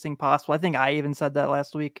Knicksiest thing possible. I think I even said that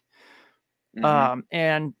last week. And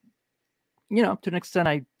to an extent,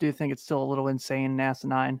 I do think it's still a little insane and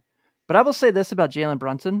asinine. But I will say this about Jalen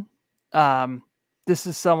Brunson. This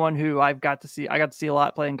is someone who I got to see a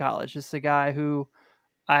lot play in college. This is a guy who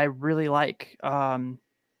I really like. And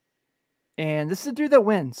this is a dude that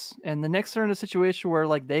wins. And the Knicks are in a situation where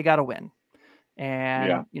like they got to win.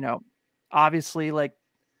 And, obviously like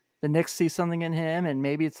the Knicks see something in him, and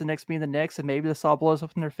maybe it's the Knicks being the Knicks, and maybe this all blows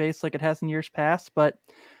up in their face like it has in years past. But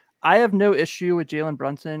I have no issue with Jalen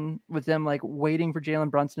Brunson, with them like waiting for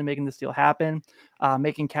Jalen Brunson and making this deal happen,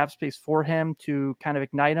 making cap space for him to kind of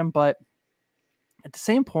ignite him. But at the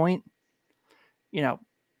same point,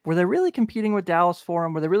 were they really competing with Dallas for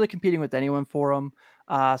him? Were they really competing with anyone for him?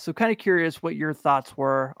 So kind of curious what your thoughts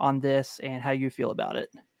were on this and how you feel about it.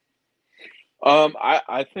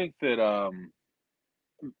 I think that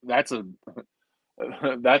that's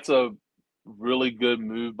a really good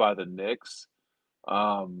move by the Knicks.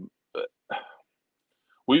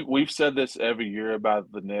 We've said this every year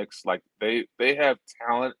about the Knicks. Like they have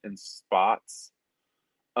talent in spots,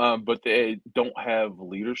 but they don't have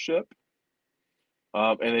leadership,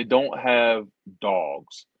 and they don't have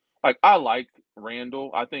dogs. Like I like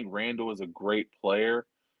Randall. I think Randall is a great player.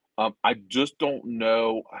 I just don't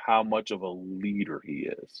know how much of a leader he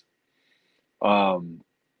is. Um,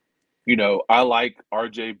 I like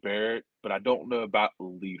RJ Barrett, but I don't know about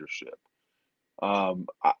leadership.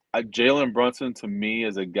 Jalen Brunson to me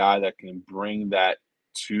is a guy that can bring that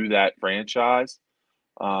to that franchise.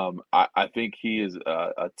 I think he is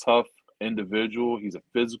a tough individual. He's a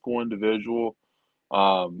physical individual.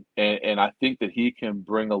 And I think that he can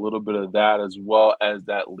bring a little bit of that as well as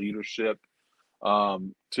that leadership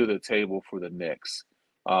to the table for the Knicks.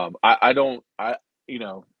 I don't,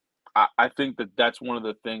 I think that that's one of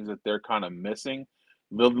the things that they're kind of missing.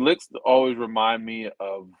 The Knicks always remind me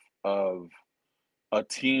of a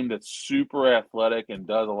team that's super athletic and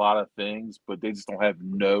does a lot of things, but they just don't have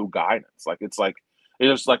no guidance. It's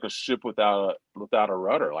just like a ship without a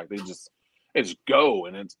rudder. Like they just go,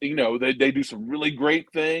 and it's they do some really great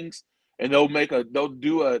things, and they'll have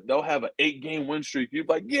an 8-game win streak. You're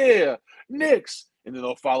like, yeah, Knicks, and then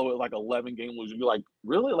they'll follow it like 11-game losing. You're like,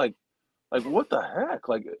 really, like what the heck,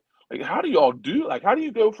 like how do y'all do? Like how do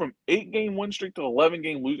you go from 8-game win streak to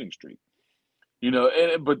 11-game losing streak?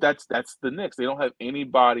 But that's the Knicks. They don't have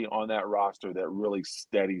anybody on that roster that really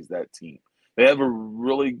steadies that team. They have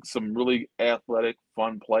some really athletic,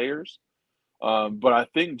 fun players, but I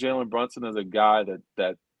think Jalen Brunson is a guy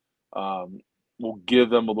that will give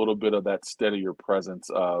them a little bit of that steadier presence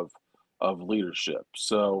of leadership.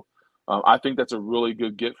 So I think that's a really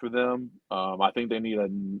good get for them. I think they need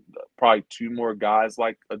probably 2 more guys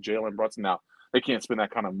like a Jalen Brunson. Now they can't spend that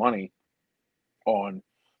kind of money on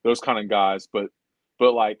those kind of guys, but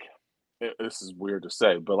like this is weird to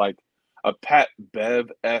say, but like a Pat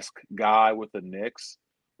Bev-esque guy with the Knicks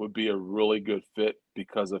would be a really good fit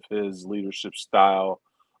because of his leadership style,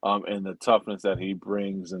 and the toughness that he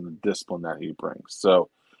brings and the discipline that he brings. So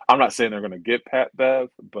I'm not saying they're going to get Pat Bev,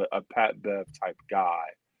 but a Pat Bev type guy,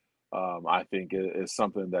 I think is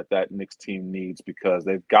something that Knicks team needs because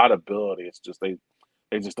they've got ability. It's just they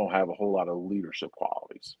just don't have a whole lot of leadership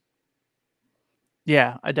qualities.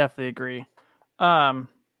 Yeah, I definitely agree.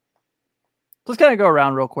 Let's kind of go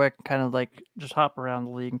around real quick, kind of like just hop around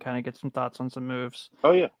the league and kind of get some thoughts on some moves.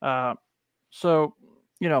 Oh yeah. So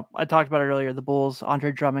I talked about it earlier. The Bulls,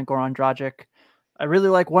 Andre Drummond, Goran Dragic. I really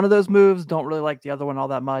like one of those moves. Don't really like the other one all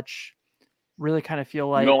that much. Really kind of feel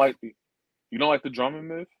like you don't like the Drummond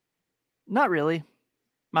move. Not really.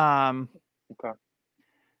 Okay.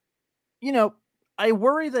 I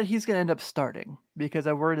worry that he's going to end up starting because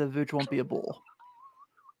I worry that Vooch won't be a Bull.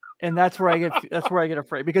 And that's where I get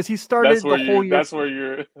afraid because he started the whole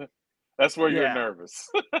year. That's where you're nervous.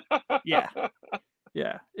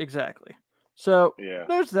 Yeah, exactly. So yeah,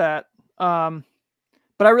 there's that.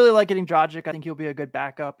 But I really like getting Dragic. I think he'll be a good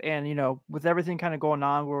backup. And with everything kind of going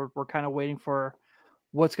on, we're kind of waiting for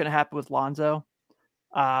what's going to happen with Lonzo.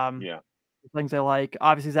 Things I like.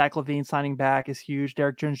 Obviously, Zach LaVine signing back is huge.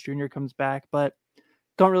 Derek Jones Jr. comes back, but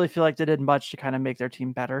don't really feel like they did much to kind of make their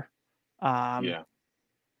team better.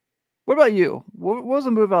 What about you? What was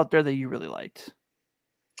a move out there that you really liked?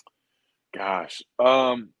 Gosh,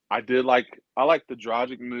 I like the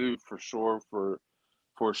Dragic move for sure for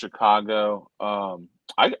Chicago.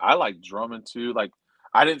 I like Drummond too. Like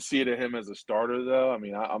I didn't see it in him as a starter though. I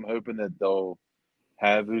mean, I'm hoping that they'll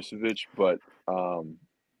have Vucevic, but um,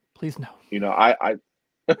 Please no. I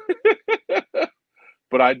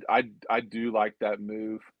but I do like that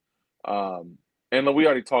move. And we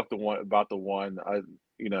already talked about the one.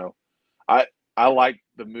 You know, I I like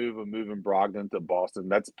the move of moving Brogdon to Boston.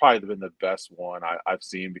 That's probably been the best one I've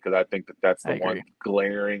seen because I think that I agree.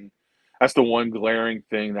 that's the one glaring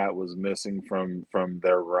thing that was missing from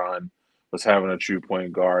their run was having a true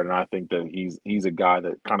point guard, and I think that he's a guy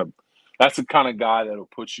that that's the kind of guy that'll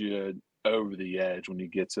put you over the edge when you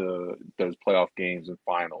get to those playoff games and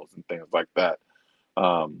finals and things like that.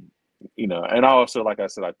 Um, and I also, like I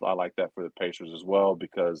said, I like that for the Pacers as well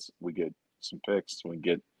because we get some picks, we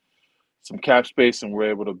get some cap space, and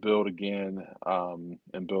we're able to build again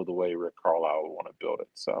and build the way Rick Carlisle would want to build it.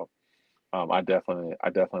 So I definitely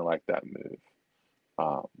like that move.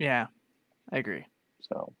 Um, Yeah, I agree.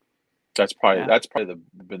 so Yeah.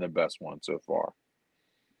 been the best one so far.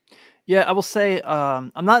 Yeah, I will say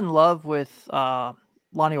I'm not in love with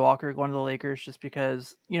Lonnie Walker going to the Lakers just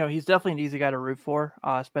because, he's definitely an easy guy to root for,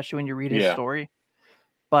 especially when you read his Yeah, story.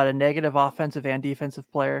 But a negative offensive and defensive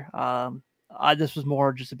player. This was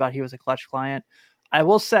more just about he was a clutch client. I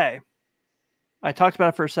will say, I talked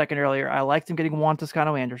about it for a second earlier. I liked him getting Juan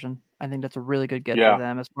Toscano-Anderson. I think that's a really good get for yeah,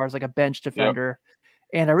 them as far as like a bench yep, defender.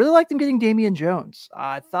 And I really liked him getting Damian Jones.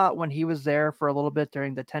 I thought when he was there for a little bit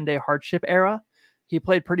during the 10-day hardship era, he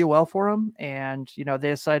played pretty well for him. And, they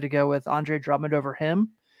decided to go with Andre Drummond over him.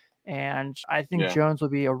 And I think yeah. Jones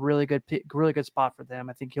would be a really good spot for them.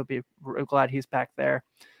 I think he'll be glad he's back there.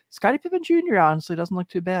 Scottie Pippen Jr. honestly doesn't look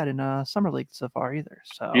too bad in summer league so far either.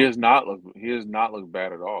 So He has not looked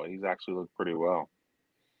bad at all. He's actually looked pretty well.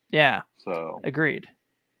 yeah, So agreed.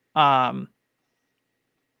 Trying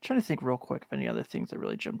to think real quick of any other things that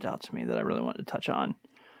really jumped out to me that I really wanted to touch on.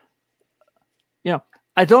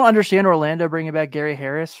 I don't understand Orlando bringing back Gary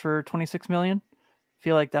Harris for $26 million.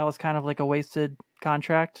 Feel like that was kind of like a wasted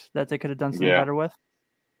contract that they could have done something yeah, better with.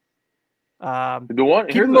 the one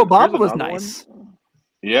Keeping Mo here's Bamba was another nice. one.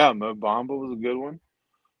 Yeah, Mo Bamba was a good one.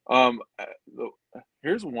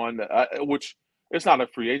 Here's one which it's not a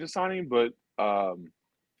free agent signing, but the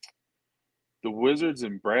Wizards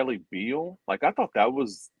and Bradley Beal. Like I thought that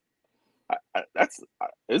was that's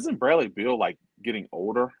isn't Bradley Beal like getting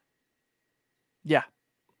older? Yeah.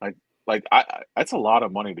 Like I that's a lot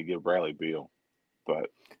of money to give Bradley Beal, but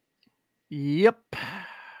Yep.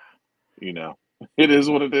 you know it is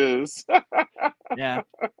what it is. Yeah.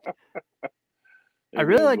 I It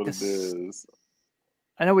really is like what it this. is.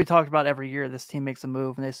 I know we talked about every year this team makes a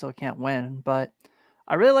move and they still can't win, but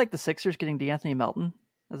I really like the Sixers getting DeAnthony Melton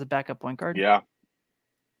as a backup point guard. Yeah,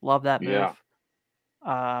 Love that move.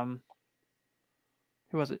 yeah.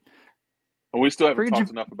 Who was it? And we still haven't Freaking talked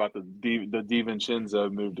enough about the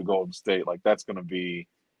DiVincenzo move to Golden State. Like that's going to be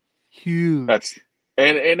that's huge.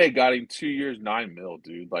 and they got him 2 years, $9 million,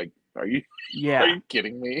 dude. Like, are Yeah, you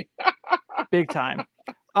kidding me? big time.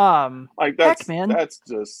 Like Heck, man. that's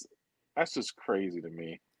just crazy to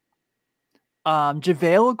me.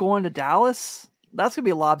 JaVale going to Dallas. That's gonna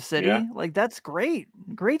be Lob Yeah. City. Like that's great.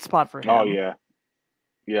 Great spot for Oh him. yeah.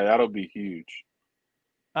 Yeah, that'll be huge.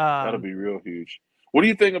 That'll Um, be real huge. What do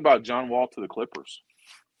you think about John Wall to the Clippers?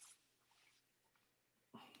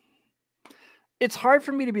 it's hard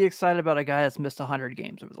for me to be excited about a guy that's missed 100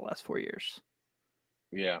 games over the last 4 years.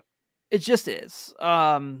 Yeah. It just is.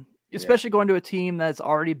 Yeah. Especially going to a team that's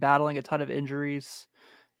already battling a ton of injuries.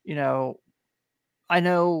 I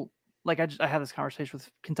know, like I have this conversation with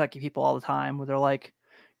Kentucky people all the time where they're like,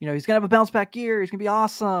 he's gonna have a bounce back year. He's gonna be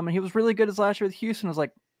awesome, and he was really good his last year with Houston. I was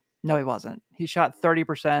like, no, he wasn't. He shot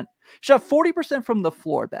 30%. He shot 40% from the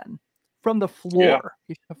floor, Ben. From the Yeah. floor,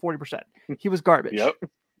 he shot 40%. He was garbage. Yep.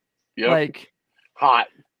 Yep. Like, Hot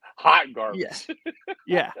yeah, garbage.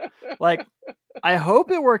 yeah. Like, I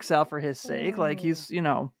hope it works out for his sake. Like, he's,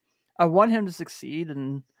 I want him to succeed,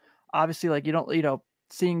 and obviously, like, you don't,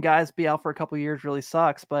 seeing guys be out for a couple of years really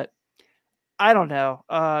sucks, but I don't know.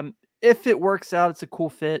 If it works out, it's a cool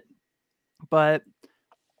fit. But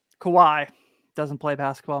Kawhi doesn't play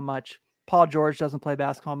basketball much. Paul George doesn't play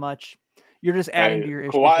basketball much. You're just adding to Hey, your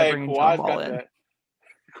issues by bringing John Wall in.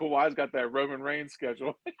 Kawhi's got that Roman Reigns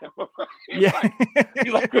schedule. he's Yeah. like,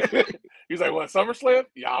 he's like, he's like, what, SummerSlam?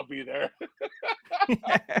 Yeah, I'll be there.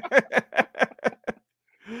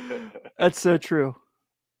 That's so true.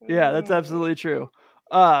 Yeah, that's absolutely true.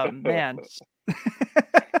 Man.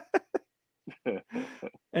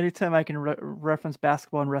 Anytime I can reference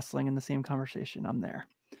basketball and wrestling in the same conversation, I'm there.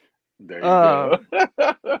 There you Uh, go.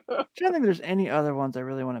 I don't think there's any other ones I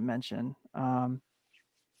really want to mention.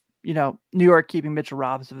 New York keeping Mitchell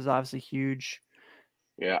Robinson is obviously huge.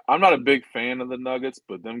 Yeah, I'm not a big fan of the Nuggets,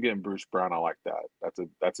 but them getting Bruce Brown, I like that.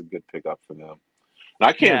 That's a good pickup for them. And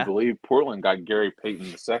I can't Yeah, believe Portland got Gary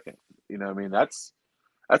Payton the second. You know, what I mean, that's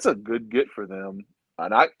a good get for them.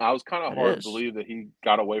 And I was kind of it hard to is. believe that he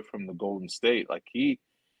got away from the Golden State. Like he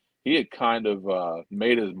had kind of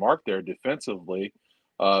made his mark there defensively,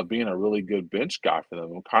 being a really good bench guy for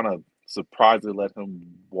them. I'm kind of surprised they let him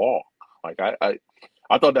walk. Like I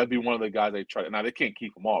thought that'd be one of the guys they try. Now they can't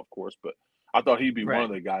keep him all, of course, but I thought he'd be one Right.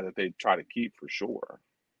 of the guys that they try to keep for sure.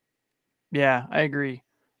 Yeah, I agree.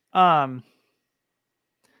 Um,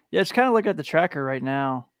 yeah, just kind of look at the tracker right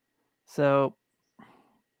now. So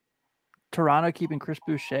Toronto keeping Chris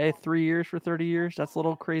Boucher 3 years for 30 years. That's a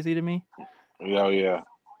little crazy to me. Yeah, yeah.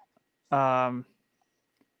 Um,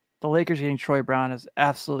 the Lakers getting Troy Brown is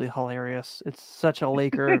absolutely hilarious. It's such a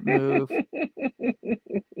Laker move.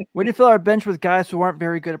 We need to fill our bench with guys who aren't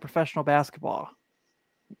very good at professional basketball.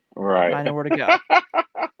 Right. I know where to go.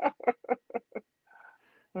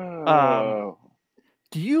 Um, Oh,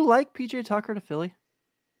 do you like PJ Tucker to Philly?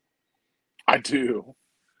 I do.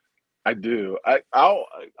 I do. I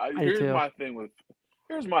I do too.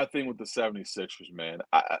 here's my thing with the 76ers, man.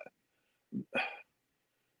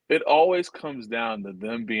 It always comes down to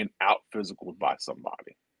them being out physical by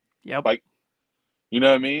somebody. Yep. Like, you know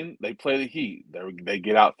what I mean? They play the Heat, they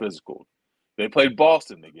get out physical. They play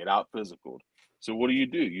Boston, they get out physical. So what do?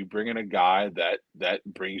 You bring in a guy that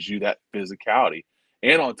brings you that physicality.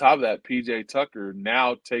 And on top of that, PJ Tucker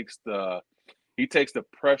now takes the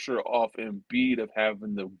pressure off Embiid of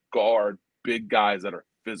having to guard big guys that are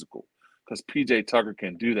physical. Because PJ Tucker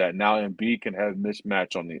can do that. Now Embiid can have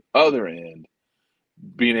mismatch on the other end,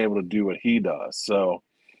 being able to do what he does. So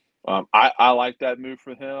I like that move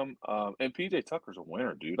for him. And PJ Tucker's a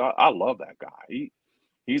winner, dude. I love that guy.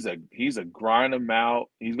 He's a grind him out.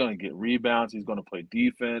 He's going to get rebounds. He's going to play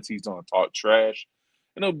defense. He's going to talk trash,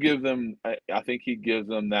 and he'll give them. I think he gives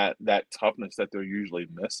them that toughness that they're usually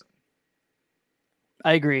missing.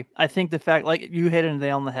 I agree. I think the fact, like you hit it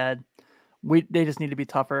nail on the head, they just need to be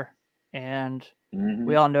tougher, and Hmm.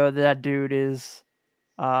 we all know that dude is,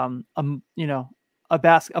 you know,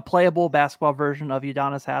 a playable basketball version of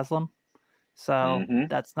Udonis Haslam. So Hmm.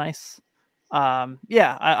 that's nice.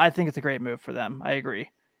 Yeah, I think it's a great move for them. I agree.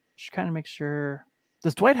 Just kind of make sure.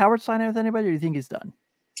 Does Dwight Howard sign it with anybody, or do you think he's done?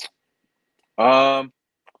 Um,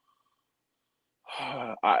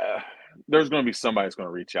 I there's going to be somebody that's going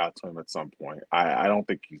to reach out to him at some point. I don't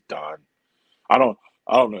think he's done. I don't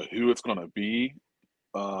I don't know who it's going to be.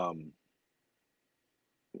 Um,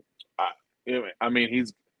 I I mean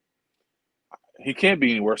he can't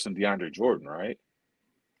be any worse than DeAndre Jordan, right?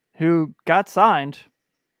 Who got signed?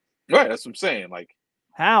 Right, that's what I'm saying. Like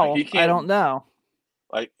How? I don't know.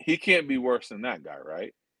 he can't be worse than that guy,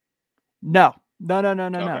 right? No, no, no, no,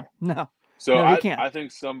 no, Okay. no, no, So no. He can't. I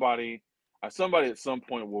think somebody at some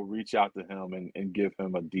point will reach out to him and give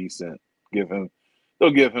him give him they'll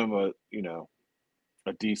give him a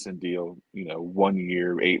decent deal, 1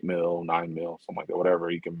 year, 8 mil, 9 mil, something like that, whatever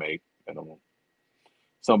he can make, and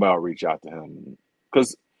somebody will reach out to him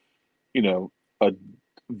because you know a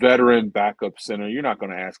veteran backup center, you're not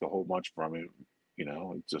going to ask a whole bunch from him,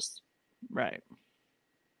 it's just. Right.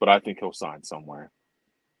 But I think he'll sign somewhere.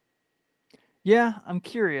 Yeah, I'm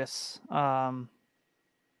curious.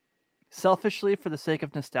 Selfishly, for the sake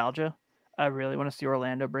of nostalgia, I really want to see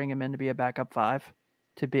Orlando bring him in to be a backup five,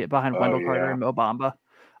 to be behind Oh Wendell Carter yeah, and Mo Bamba.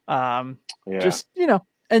 Um, yeah, just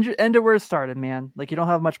end to where it started, man. Like you don't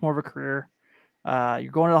have much more of a career.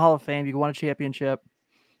 You're going to the Hall of Fame. You won a championship.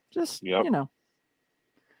 Just yep.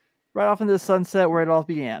 right off into the sunset where it all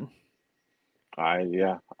began. I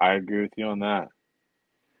agree with you on that.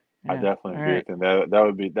 I Yeah. definitely All agree right. with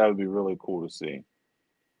you. That would be really cool to see.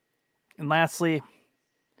 And lastly,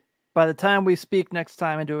 by the time we speak next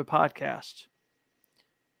time and do a podcast,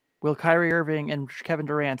 will Kyrie Irving and Kevin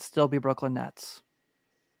Durant still be Brooklyn Nets?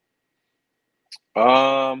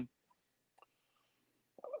 Um,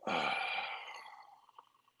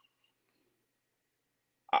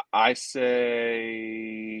 I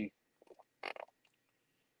say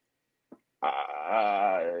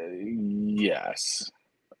yes.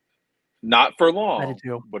 Not for I do long,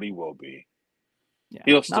 too. but he will be. Yeah.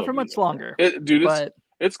 He'll Not still for be much there. longer, Dude, but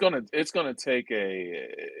it's gonna take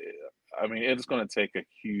it's gonna take a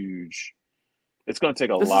huge. It's gonna take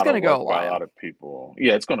a this is lot going of to go work a by a lot while. of people.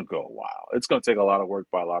 Yeah, it's gonna go a while. It's gonna take a lot of work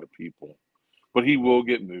by a lot of people. But he will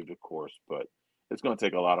get moved, of course. But it's gonna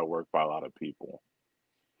take a lot of work by a lot of people,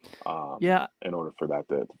 Yeah. in order for that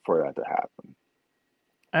to happen.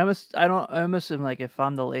 I almost am like, if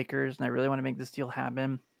I'm the Lakers and I really want to make this deal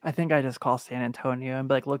happen, I think I just call San Antonio and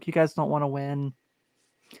be like, look, you guys don't want to win.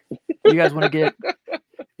 You guys want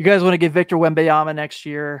to get Victor Wembanyama next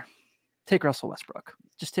year. Take Russell Westbrook.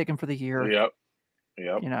 Just take him for the year. Yep.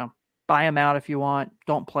 You know, buy him out if you want.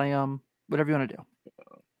 Don't play him. Whatever you want to do.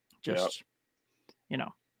 Just, you know,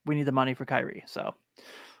 we need the money for Kyrie. So,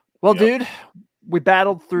 well, dude, we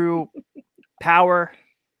battled through power,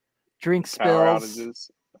 drink spills.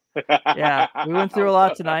 Yeah, we went through a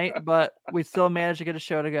lot tonight, but we still managed to get a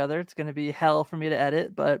show together. It's going to be hell for me to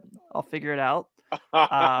edit, but I'll figure it out.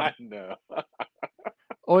 No.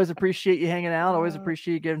 Always appreciate you hanging out. Always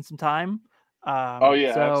appreciate you giving some time.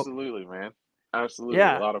 Absolutely, man. Absolutely.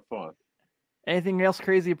 Yeah. A lot of fun. Anything else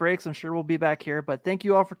crazy breaks, I'm sure we'll be back here. But thank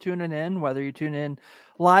you all for tuning in, whether you tune in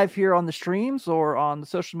live here on the streams or on the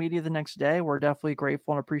social media the next day. We're definitely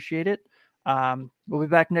grateful and appreciate it. We'll be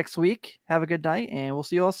back next week. Have a good night, and we'll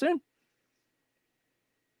see you all soon.